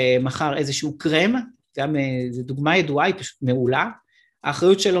 והוא מכר איזשהו קרם, גם זו דוגמה ידועה, היא פשוט מעולה,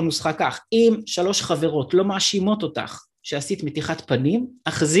 האחריות שלו נוסחה כך, אם 3 חברות לא מאשימות אותך שעשית מתיחת פנים,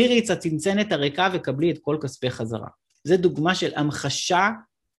 החזירי את הצנצנת הריקה וקבלי את כל כספי חזרה. זה דוגמה של המחשה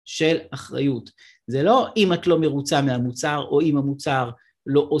של אחריות. זה לא אם את לא מרוצה מהמוצר, או אם המוצר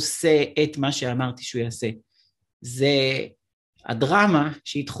לא עושה את מה שאמרתי שהוא יעשה. זה הדרמה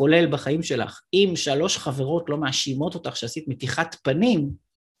שהתחולל בחיים שלך. אם 3 חברות לא מאשימות אותך שעשית מתיחת פנים,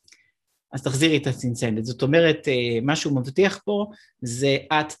 אז תחזירי את הצנצנת. זאת אומרת, מה שהוא מבטיח פה, זה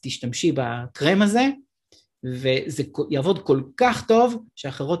את תשתמשי בקרם הזה, וזה יעבוד כל כך טוב,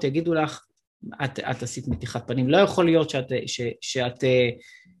 שאחרות יגידו לך, את עשית מתיחת פנים. לא יכול להיות שאת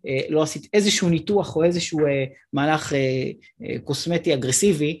לא עשית איזשהו ניתוח, או איזשהו מהלך קוסמטי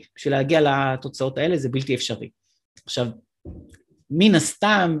אגרסיבי, בשביל להגיע לתוצאות האלה, זה בלתי אפשרי. עכשיו, מן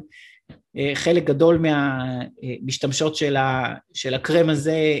הסתם, חלק גדול מהמשתמשות של הקרם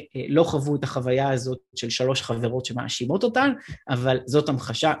הזה לא חוו את החוויה הזאת של 3 חברות שמאשימות אותן, אבל זאת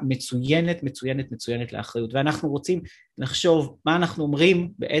המחשה מצוינת לאחריות. ואנחנו רוצים לחשוב מה אנחנו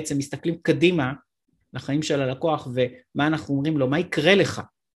אומרים, בעצם מסתכלים קדימה לחיים של הלקוח, ומה אנחנו אומרים לו, מה יקרה לך?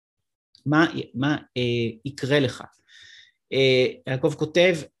 מה יקרה לך? יעקב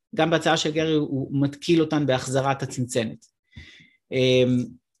כותב, גם בהצעה של גרי הוא מתקיל אותן בהחזרת הצנצנת.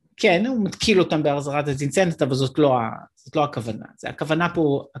 כן, הוא מתקיל אותם בהחזרת הצנצנת, אבל זאת לא הכוונה.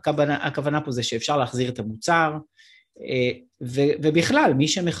 הכוונה פה זה שאפשר להחזיר את המוצר, ובכלל,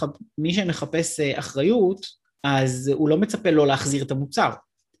 מי שמחפש אחריות, אז הוא לא מצפה לא להחזיר את המוצר,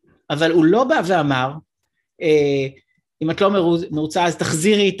 אבל הוא לא בא ואמר, אם את לא מרוצה, אז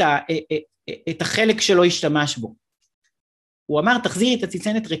תחזירי את החלק שלא ישתמש בו. הוא אמר, תחזירי את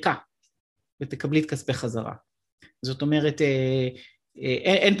הצנצנת ריקה, ותקבלי את כספי חזרה. זאת אומרת,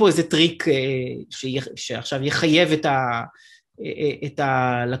 אין פה איזה טריק שעכשיו יחייב את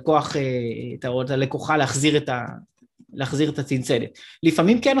הלקוחה להחזיר את הצנצנת.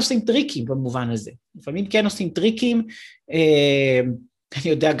 לפעמים כן עושים טריקים במובן הזה. אני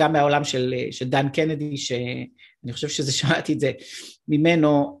יודע גם מהעולם של דן קנדי, שאני חושב שמעתי את זה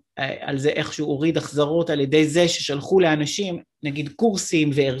ממנו, על זה איך שהוא הוריד החזרות על ידי זה ששלחו לאנשים, נגיד קורסים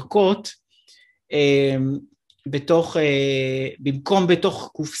וערכות, במקום בתוך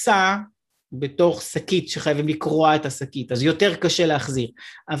קופסה, בתוך שקית שחייבים לקרוע את השקית, אז יותר קשה להחזיר,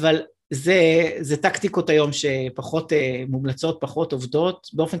 אבל זה טקטיקות היום שפחות מומלצות, פחות עובדות,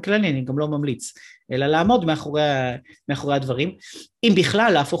 באופן כללי אני גם לא ממליץ, אלא לעמוד מאחורי הדברים, אם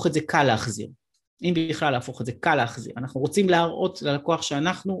בכלל להפוך את זה קל להחזיר, אנחנו רוצים להראות ללקוח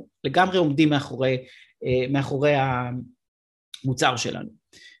שאנחנו לגמרי עומדים מאחורי המוצר שלנו.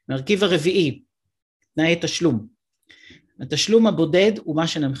 מרכיב הרביעי, תנאי תשלום. התשלום הבודד הוא מה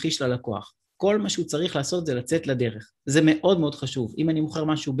שנמחיש ללקוח. כל מה שהוא צריך לעשות זה לצאת לדרך. זה מאוד מאוד חשוב. אם אני מוכר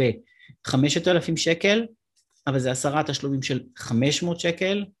משהו ב-5,000 שקל, אבל זה 10 תשלומים של 500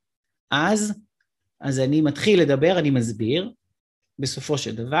 שקל, אז אני מתחיל לדבר, אני מסביר, בסופו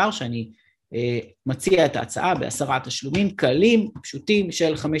של דבר, שאני מציע את ההצעה ב10 תשלומים קלים, פשוטים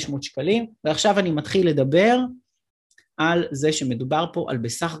של 500 שקלים, ועכשיו אני מתחיל לדבר על זה שמדובר פה על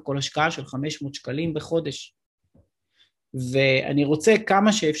בסך הכל השקעה של 500 שקלים בחודש. ואני רוצה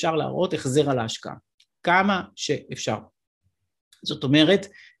כמה שאפשר להראות החזר על ההשקעה. כמה שאפשר. זאת אומרת,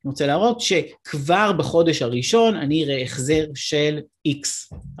 אני רוצה להראות שכבר בחודש הראשון אני אראה החזר של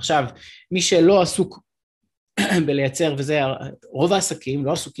X. עכשיו, מי שלא עסוק בלייצר, וזה רוב העסקים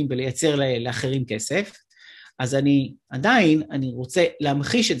לא עסוקים בלייצר לאחרים כסף, אז אני רוצה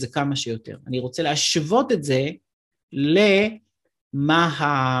להמחיש את זה כמה שיותר. אני רוצה להשוות את זה למה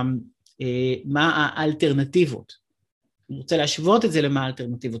האלטרנטיבות. אני רוצה להשוות את זה למה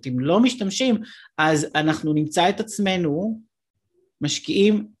האלטרנטיבות. אם לא משתמשים, אז אנחנו נמצא את עצמנו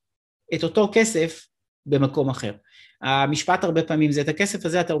משקיעים את אותו כסף במקום אחר. המשפט הרבה פעמים זה את הכסף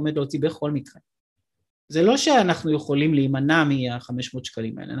הזה אתה עומד להוציא בכל מקרה. זה לא שאנחנו יכולים להימנע מה-500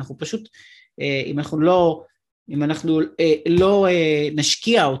 שקלים האלה, אנחנו פשוט, אם אנחנו לא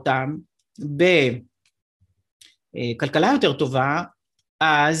נשקיע אותם בכלכלה יותר טובה,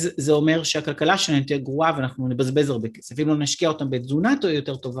 אז זה אומר שהכלכלה שלנו תהיה גרועה ואנחנו נבזבז הרבה כסף. אם לא נשקיע אותם בתזונה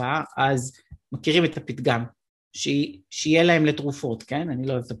יותר טובה, אז מכירים את הפתגם, שיהיה להם לתרופות, כן? אני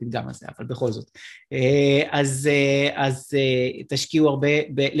לא אוהב את הפתגם הזה, אבל בכל זאת. אז תשקיעו הרבה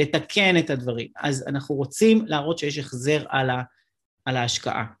לתקן את הדברים. אז אנחנו רוצים להראות שיש החזר על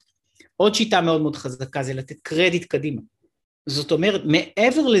ההשקעה. עוד שיטה מאוד מאוד חזקה זה לתת קרדיט קדימה. זאת אומרת,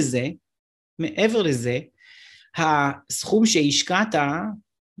 מעבר לזה, הסכום שהשקעת,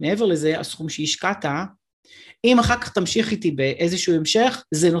 אם אחר כך תמשיך איתי באיזשהו המשך,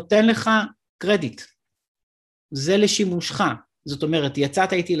 זה נותן לך קרדיט. זה לשימושך. זאת אומרת,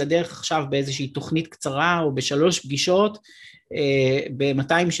 יצאת איתי לדרך עכשיו באיזושהי תוכנית קצרה, או ב3 פגישות,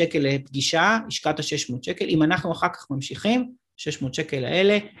 ב-200 שקל לפגישה, השקעת 600 שקל, אם אנחנו אחר כך ממשיכים, 600 שקל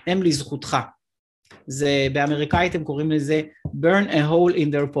האלה, הם לזכותך. זה, באמריקאית הם קוראים לזה, burn a hole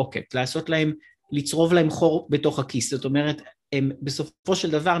in their pocket, לצרוב להם חור בתוך הכיס, זאת אומרת, הם בסופו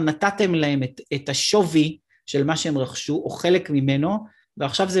של דבר נתתם להם את השווי של מה שהם רכשו, או חלק ממנו,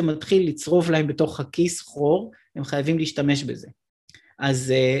 ועכשיו זה מתחיל לצרוב להם בתוך הכיס חור, הם חייבים להשתמש בזה.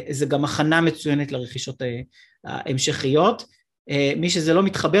 אז זה גם הכנה מצוינת לרכישות ההמשכיות. מי שזה לא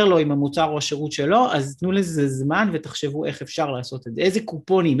מתחבר לו עם המוצר או השירות שלו, אז תנו לזה זמן ותחשבו איך אפשר לעשות את זה, איזה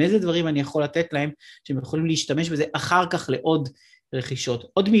קופונים, איזה דברים אני יכול לתת להם, שהם יכולים להשתמש בזה אחר כך לעוד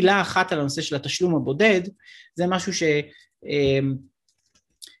רכישות. עוד מילה אחת על הנושא של התשלום הבודד, זה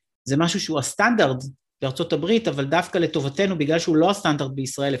משהו שהוא הסטנדרט בארצות הברית, אבל דווקא לטובתנו, בגלל שהוא לא הסטנדרט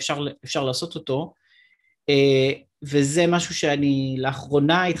בישראל, אפשר לעשות אותו, וזה משהו שאני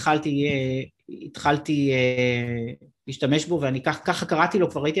לאחרונה התחלתי להשתמש בו, ואני ככה קראתי לו,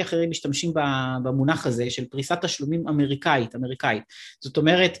 כבר ראיתי אחרים משתמשים במונח הזה, של פריסת תשלומים אמריקאית. זאת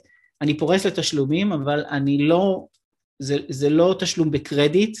אומרת, אני פורס לתשלומים, אבל זה לא תשלום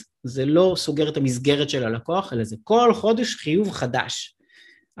בקרדיט, זה לא סוגר את המסגרת של הלקוח, אלא זה כל חודש חיוב חדש.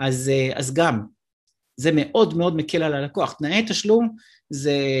 אז גם, זה מאוד מאוד מקל על הלקוח. תנאי תשלום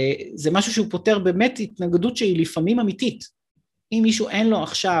זה משהו שהוא פותר באמת התנגדות שהיא לפעמים אמיתית. אם מישהו אין לו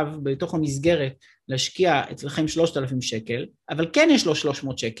עכשיו בתוך המסגרת להשקיע אצלכם 3,000 שקל, אבל כן יש לו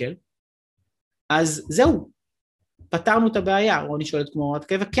 300 שקל, אז זהו, פתרנו את הבעיה. רוני שואלת כמו הוראת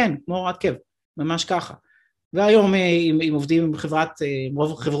קבע? כן, כמו הוראת קבע, ממש ככה. והיום אם עובדים עם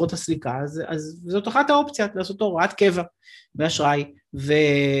רוב חברות הסליקה, אז זאת אחת האופציות לעשות הוראת קבע באשראי,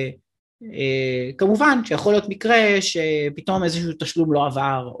 וכמובן שיכול להיות מקרה שפתאום איזשהו תשלום לא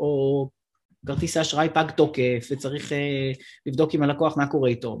עבר, או כרטיס האשראי פג תוקף, וצריך לבדוק עם הלקוח מה קורה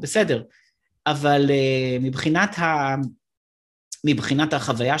איתו, בסדר, אבל מבחינת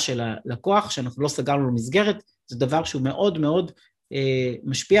החוויה של הלקוח, שאנחנו לא סגרנו לו מסגרת, זה דבר שהוא מאוד מאוד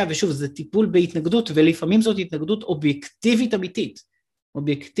משפיע, ושוב, זה טיפול בהתנגדות, ולפעמים זאת התנגדות אובייקטיבית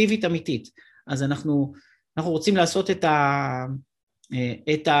אמיתית, אז אנחנו רוצים לעשות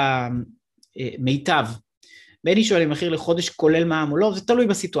את המיטב. בני שואל אם מחיר לחודש כולל מע"מ או לא, זה תלוי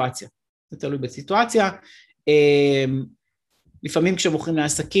בסיטואציה, לפעמים כשמוכרים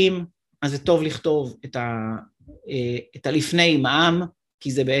לעסקים, אז זה טוב לכתוב את הלפני מע"מ,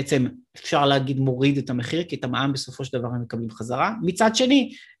 כי זה בעצם, אפשר להגיד, מוריד את המחיר, כי את המע"מ בסופו של דבר הם מקבלים חזרה. מצד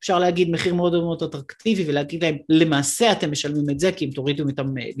שני, אפשר להגיד מחיר מאוד מאוד אטרקטיבי, ולהגיד להם, למעשה אתם משלמים את זה, כי אם תורידו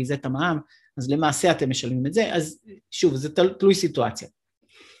מזה את המע"מ, אז למעשה אתם משלמים את זה, אז שוב, זה תלוי סיטואציה.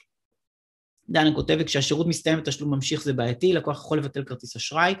 דנה כותבת, כשהשירות מסתיים ותשלום ממשיך זה בעייתי, לקוח יכול לבטל כרטיס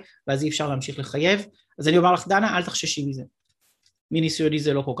אשראי, ואז אי אפשר להמשיך לחייב, אז אני אומר לך, דנה, אל תחששי מזה. מניסיוני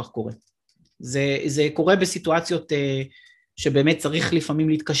זה לא כל כך קורה. זה קורה בסיטואציות שבאמת צריך לפעמים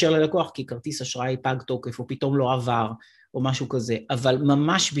להתקשר ללקוח, כי כרטיס אשראי פג תוקף, או פתאום לא עבר, או משהו כזה, אבל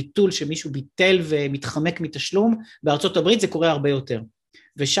ממש ביטול שמישהו ביטל ומתחמק מתשלום, בארצות הברית זה קורה הרבה יותר.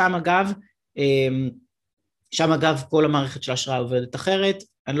 ושם אגב, כל המערכת של האשראי עובדת אחרת,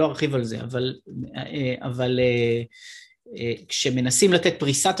 אני לא ארחיב על זה, אבל כשמנסים לתת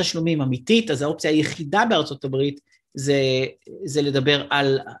פריסת תשלומים אמיתית, אז האופציה היחידה בארצות הברית, זה לדבר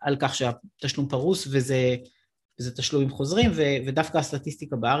על כך שהתשלום פרוס, וזה תשלומים חוזרים, ודווקא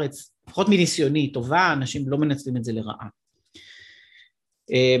הסטטיסטיקה בארץ, לפחות מניסיוני טובה, אנשים לא מנצלים את זה לרעה.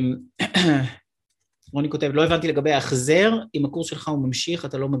 רוני כותב, לא הבנתי לגבי ההחזר, אם הקורס שלך הוא ממשיך,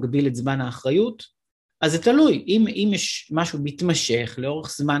 אתה לא מגביל את זמן האחריות, אז זה תלוי, אם יש משהו מתמשך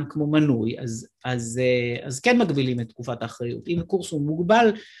לאורך זמן כמו מנוי, אז כן מגבילים את תקופת האחריות. אם הקורס הוא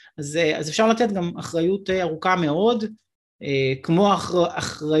מוגבל, אז אפשר לתת גם אחריות ארוכה מאוד, כמו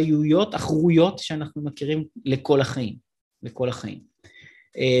אחרויות שאנחנו מכירים לכל החיים.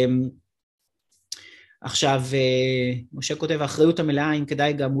 עכשיו, משה כותב, האחריות המלאה, אם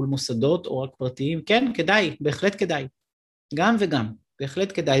כדאי גם מול מוסדות או רק פרטיים, כן, כדאי, בהחלט כדאי, גם וגם.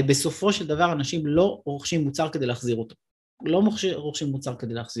 בהחלט כדאי, בסופו של דבר אנשים לא רוכשים מוצר כדי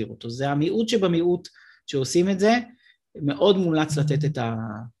להחזיר אותו, זה המיעוט שבמיעוט שעושים את זה, מאוד מומלץ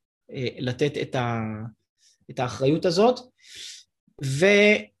לתת את האחריות הזאת,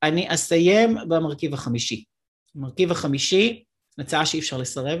 ואני אסיים במרכיב החמישי. המרכיב החמישי, הצעה שאי אפשר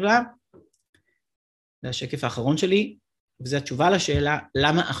לסרב לה, זה השקף האחרון שלי, וזו התשובה לשאלה,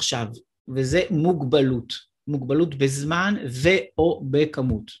 למה עכשיו? וזה מוגבלות בזמן ואו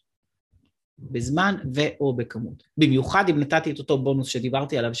בכמות. במיוחד אם נתתי את אותו בונוס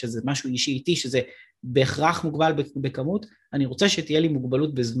שדיברתי עליו, שזה משהו אישי איתי, שזה בהכרח מוגבל בכמות, אני רוצה שתהיה לי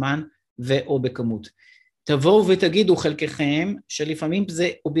מוגבלות בזמן ואו בכמות. תבואו ותגידו חלקכם, שלפעמים זה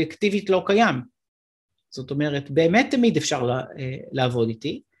אובייקטיבית לא קיים. זאת אומרת, באמת תמיד אפשר לעבוד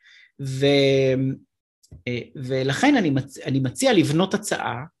איתי, ולכן אני מציע לבנות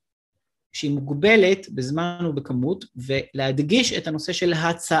הצעה, שהיא מוגבלת בזמן ובכמות, ולהדגיש את הנושא של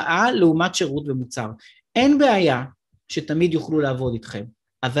הצעה לעומת שירות ומוצר. אין בעיה שתמיד יוכלו לעבוד איתכם,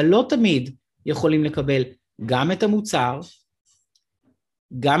 אבל לא תמיד יכולים לקבל גם את המוצר,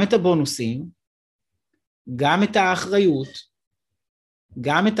 גם את הבונוסים, גם את האחריות,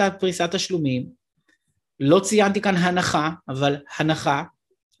 גם את הפריסת תשלומים, לא ציינתי כאן הנחה, אבל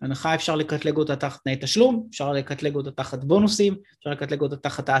הנחה אפשר לקטלג אותה תחת תנאי תשלום, אפשר לקטלג אותה תחת בונוסים, אפשר לקטלג אותה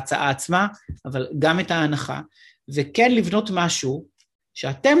תחת ההצעה עצמה, אבל גם את ההנחה, וכן לבנות משהו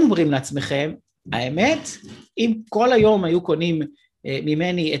שאתם אומרים לעצמכם, האמת, אם כל היום היו קונים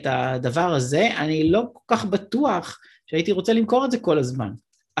ממני את הדבר הזה, אני לא כל כך בטוח שהייתי רוצה למכור את זה כל הזמן.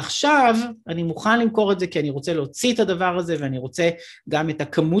 עכשיו אני מוכן למכור את זה כי אני רוצה להוציא את הדבר הזה, ואני רוצה גם את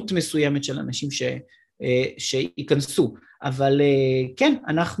הכמות מסוימת של אנשים שיכנסו. אבל כן,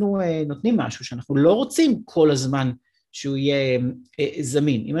 אנחנו נותנים משהו שאנחנו לא רוצים כל הזמן שהוא יהיה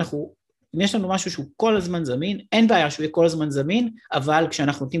זמין. אם יש לנו משהו שהוא כל הזמן זמין, אין בעיה שהוא יהיה כל הזמן זמין, אבל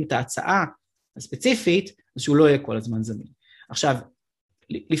כשאנחנו נותנים את ההצעה הספציפית, אז שהוא לא יהיה כל הזמן זמין. עכשיו,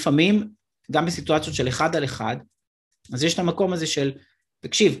 לפעמים, גם בסיטואציות של אחד על אחד, אז יש את המקום הזה של,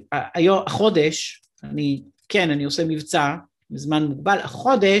 תקשיב, החודש, אני עושה מבצע, בזמן מוגבל,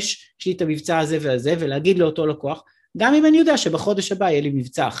 החודש, יש לי את המבצע הזה והזה, ולהגיד לאותו לקוח, גם אם אני יודע שבחודש הבא יהיה לי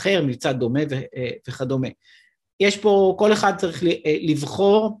מבצע אחר, מבצע דומה וכדומה. יש פה, כל אחד צריך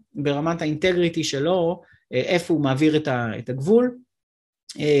לבחור ברמת האינטגריטי שלו, איפה הוא מעביר את הגבול,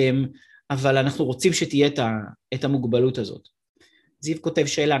 אבל אנחנו רוצים שתהיה את המוגבלות הזאת. זיו כותב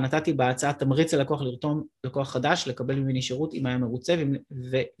שאלה, נתתי בהצעה תמריץ ללקוח לרתום לקוח חדש, לקבל ממני שירות אם היה מרוצה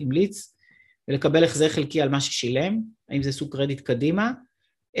והמליץ, ולקבל החזר חלקי על מה ששילם, האם זה סוג קרדיט קדימה,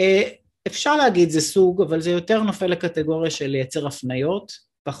 אפשר להגיד זה סוג, אבל זה יותר נופל לקטגוריה של לייצר הפניות,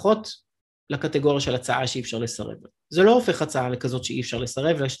 פחות לקטגוריה של הצעה שאי אפשר לסרב. זה לא הופך הצעה לכזאת שאי אפשר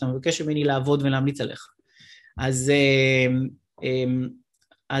לסרב, אלא שאתה מבקש ממני לעבוד ולהמליץ עליך.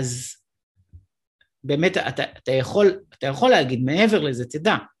 אז באמת אתה יכול להגיד מעבר לזה,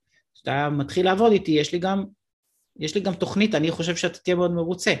 תדע, כשאתה מתחיל לעבוד איתי, יש לי גם תוכנית, אני חושב שאתה תהיה מאוד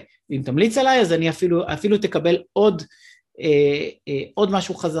מרוצה, ואם תמליץ עליי, אז אני אפילו תקבל עוד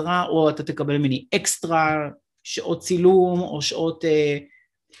משהו חזרה, או אתה תקבל ממני אקסטרה, שעות צילום, או שעות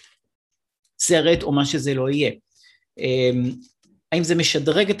סרט, או מה שזה לא יהיה. האם זה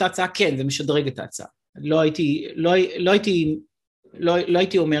משדרג את ההצעה? כן, זה משדרג את ההצעה. לא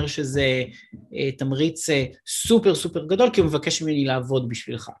הייתי אומר שזה תמריץ סופר סופר גדול, כי הוא מבקש ממני לעבוד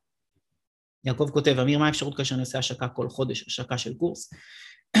בשבילך. יעקב כותב, אמיר, מה האפשרות כאשר אני עושה השקה כל חודש, השקה של קורס?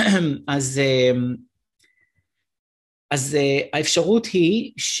 אז האפשרות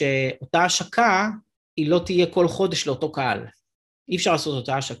היא שאותה השקה היא לא תהיה כל חודש לאותו קהל. אי אפשר לעשות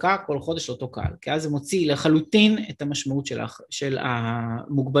אותה השקה כל חודש לאותו קהל, כי אז זה מוציא לחלוטין את המשמעות של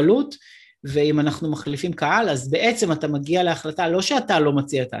המוגבלות, ואם אנחנו מחליפים קהל, אז בעצם אתה מגיע להחלטה, לא שאתה לא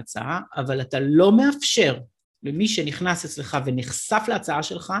מציע את ההצעה, אבל אתה לא מאפשר למי שנכנס אצלך ונחשף להצעה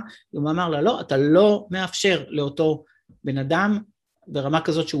שלך, הוא אמר לה, לא, אתה לא מאפשר לאותו בן אדם, ברמה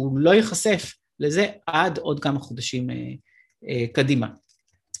כזאת שהוא לא ייחשף לזה, עד עוד כמה חודשים קדימה.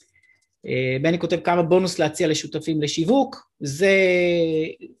 בני כותב כמה בונוס להציע לשותפים לשיווק,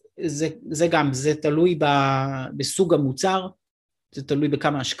 זה גם, זה תלוי בסוג המוצר, זה תלוי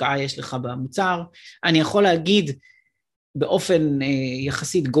בכמה השקעה יש לך במוצר. אני יכול להגיד באופן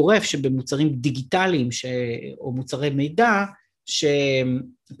יחסית גורף שבמוצרים דיגיטליים או מוצרי מידע,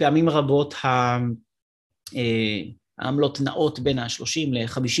 שפעמים רבות העמלות נעות בין ה-30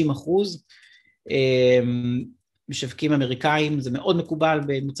 ל-50%, משווקים אמריקאים, זה מאוד מקובל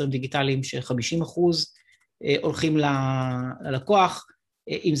במוצרים דיגיטליים ש-50% הולכים ללקוח,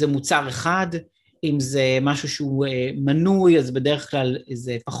 אם זה מוצר אחד, אם זה משהו שהוא מנוי, אז בדרך כלל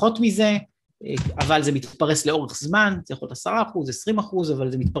זה פחות מזה, אבל זה מתפרס לאורך זמן, זה יכול להיות 10%, 20%,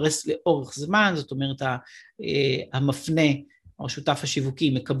 אבל זה מתפרס לאורך זמן, זאת אומרת, המפנה, או השותף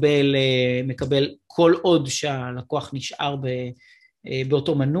השיווקי, מקבל כל עוד שהלקוח נשאר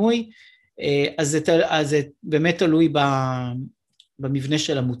באותו מנוי, אז זה באמת תלוי במבנה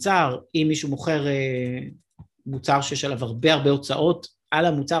של המוצר. אם מישהו מוכר מוצר שיש עליו הרבה הוצאות על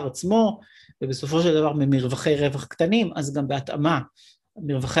המוצר עצמו, ובסופו של דבר ממרווחי רווח קטנים, אז גם בהתאמה,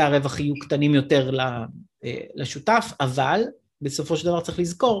 מרווחי הרווח יהיו קטנים יותר לשותף, אבל בסופו של דבר צריך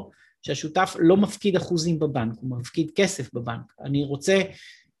לזכור שהשותף לא מפקיד אחוזים בבנק, הוא מפקיד כסף בבנק. אני רוצה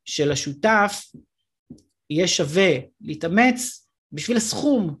שלשותף יהיה שווה להתאמץ בשביל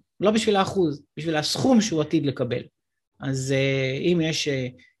הסכום, לא בשביל האחוז, בשביל הסכום שהוא עתיד לקבל. אז אם יש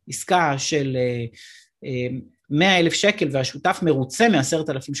עסקה של 100,000 שקל והשותף מרוצה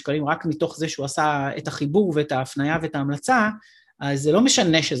מ10,000 שקלים, רק מתוך זה שהוא עשה את החיבור ואת ההפניה ואת ההמלצה, אז זה לא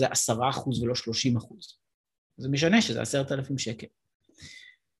משנה שזה 10% ולא 30%. זה משנה שזה 10,000 שקל.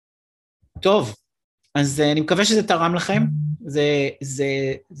 טוב, אז אני מקווה שזה תרם לכם,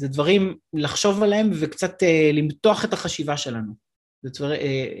 זה דברים לחשוב עליהם וקצת למתוח את החשיבה שלנו.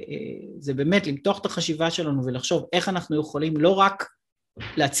 זה באמת למתוח את החשיבה שלנו ולחשוב איך אנחנו יכולים לא רק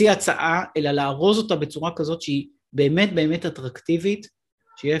להציע הצעה, אלא לארוז אותה בצורה כזאת שהיא באמת באמת אטרקטיבית,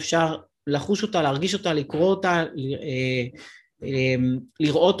 שיהיה אפשר לחוש אותה, להרגיש אותה, לקרוא אותה,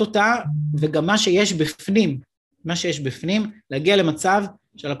 לראות אותה, וגם מה שיש בפנים, להגיע למצב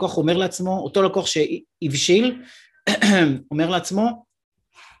שהלקוח אומר לעצמו, אותו לקוח שהבשיל, אומר לעצמו,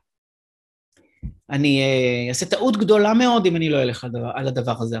 אני אעשה טעות גדולה מאוד אם אני לא אלך על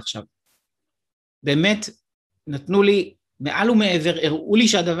הדבר הזה עכשיו. באמת נתנו לי מעל ומעבר, הראו לי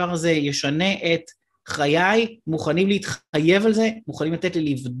שהדבר הזה ישנה את חיי, מוכנים להתחייב על זה, מוכנים לתת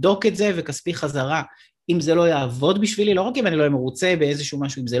לי לבדוק את זה, וכספי חזרה, אם זה לא יעבוד בשבילי, לא רק אם אני לא מרוצה באיזשהו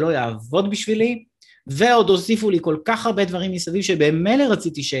משהו, אם זה לא יעבוד בשבילי, ועוד הוסיפו לי כל כך הרבה דברים מסביב, שבאמת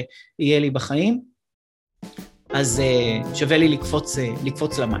רציתי שיהיה לי בחיים, אז שווה לי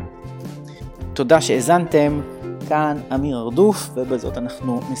לקפוץ למים. תודה שהאזנתם, כאן אמיר ארדוף, ובזאת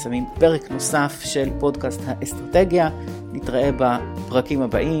אנחנו מסיימים פרק נוסף של פודקאסט האסטרטגיה. נתראה בפרקים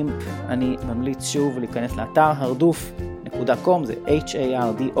הבאים. אני ממליץ שוב להיכנס לאתר hardoof.com, זה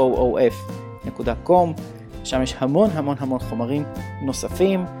hardoof.com, שם יש המון חומרים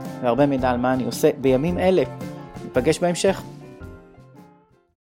נוספים, והרבה מידע על מה אני עושה בימים אלה. ניפגש בהמשך.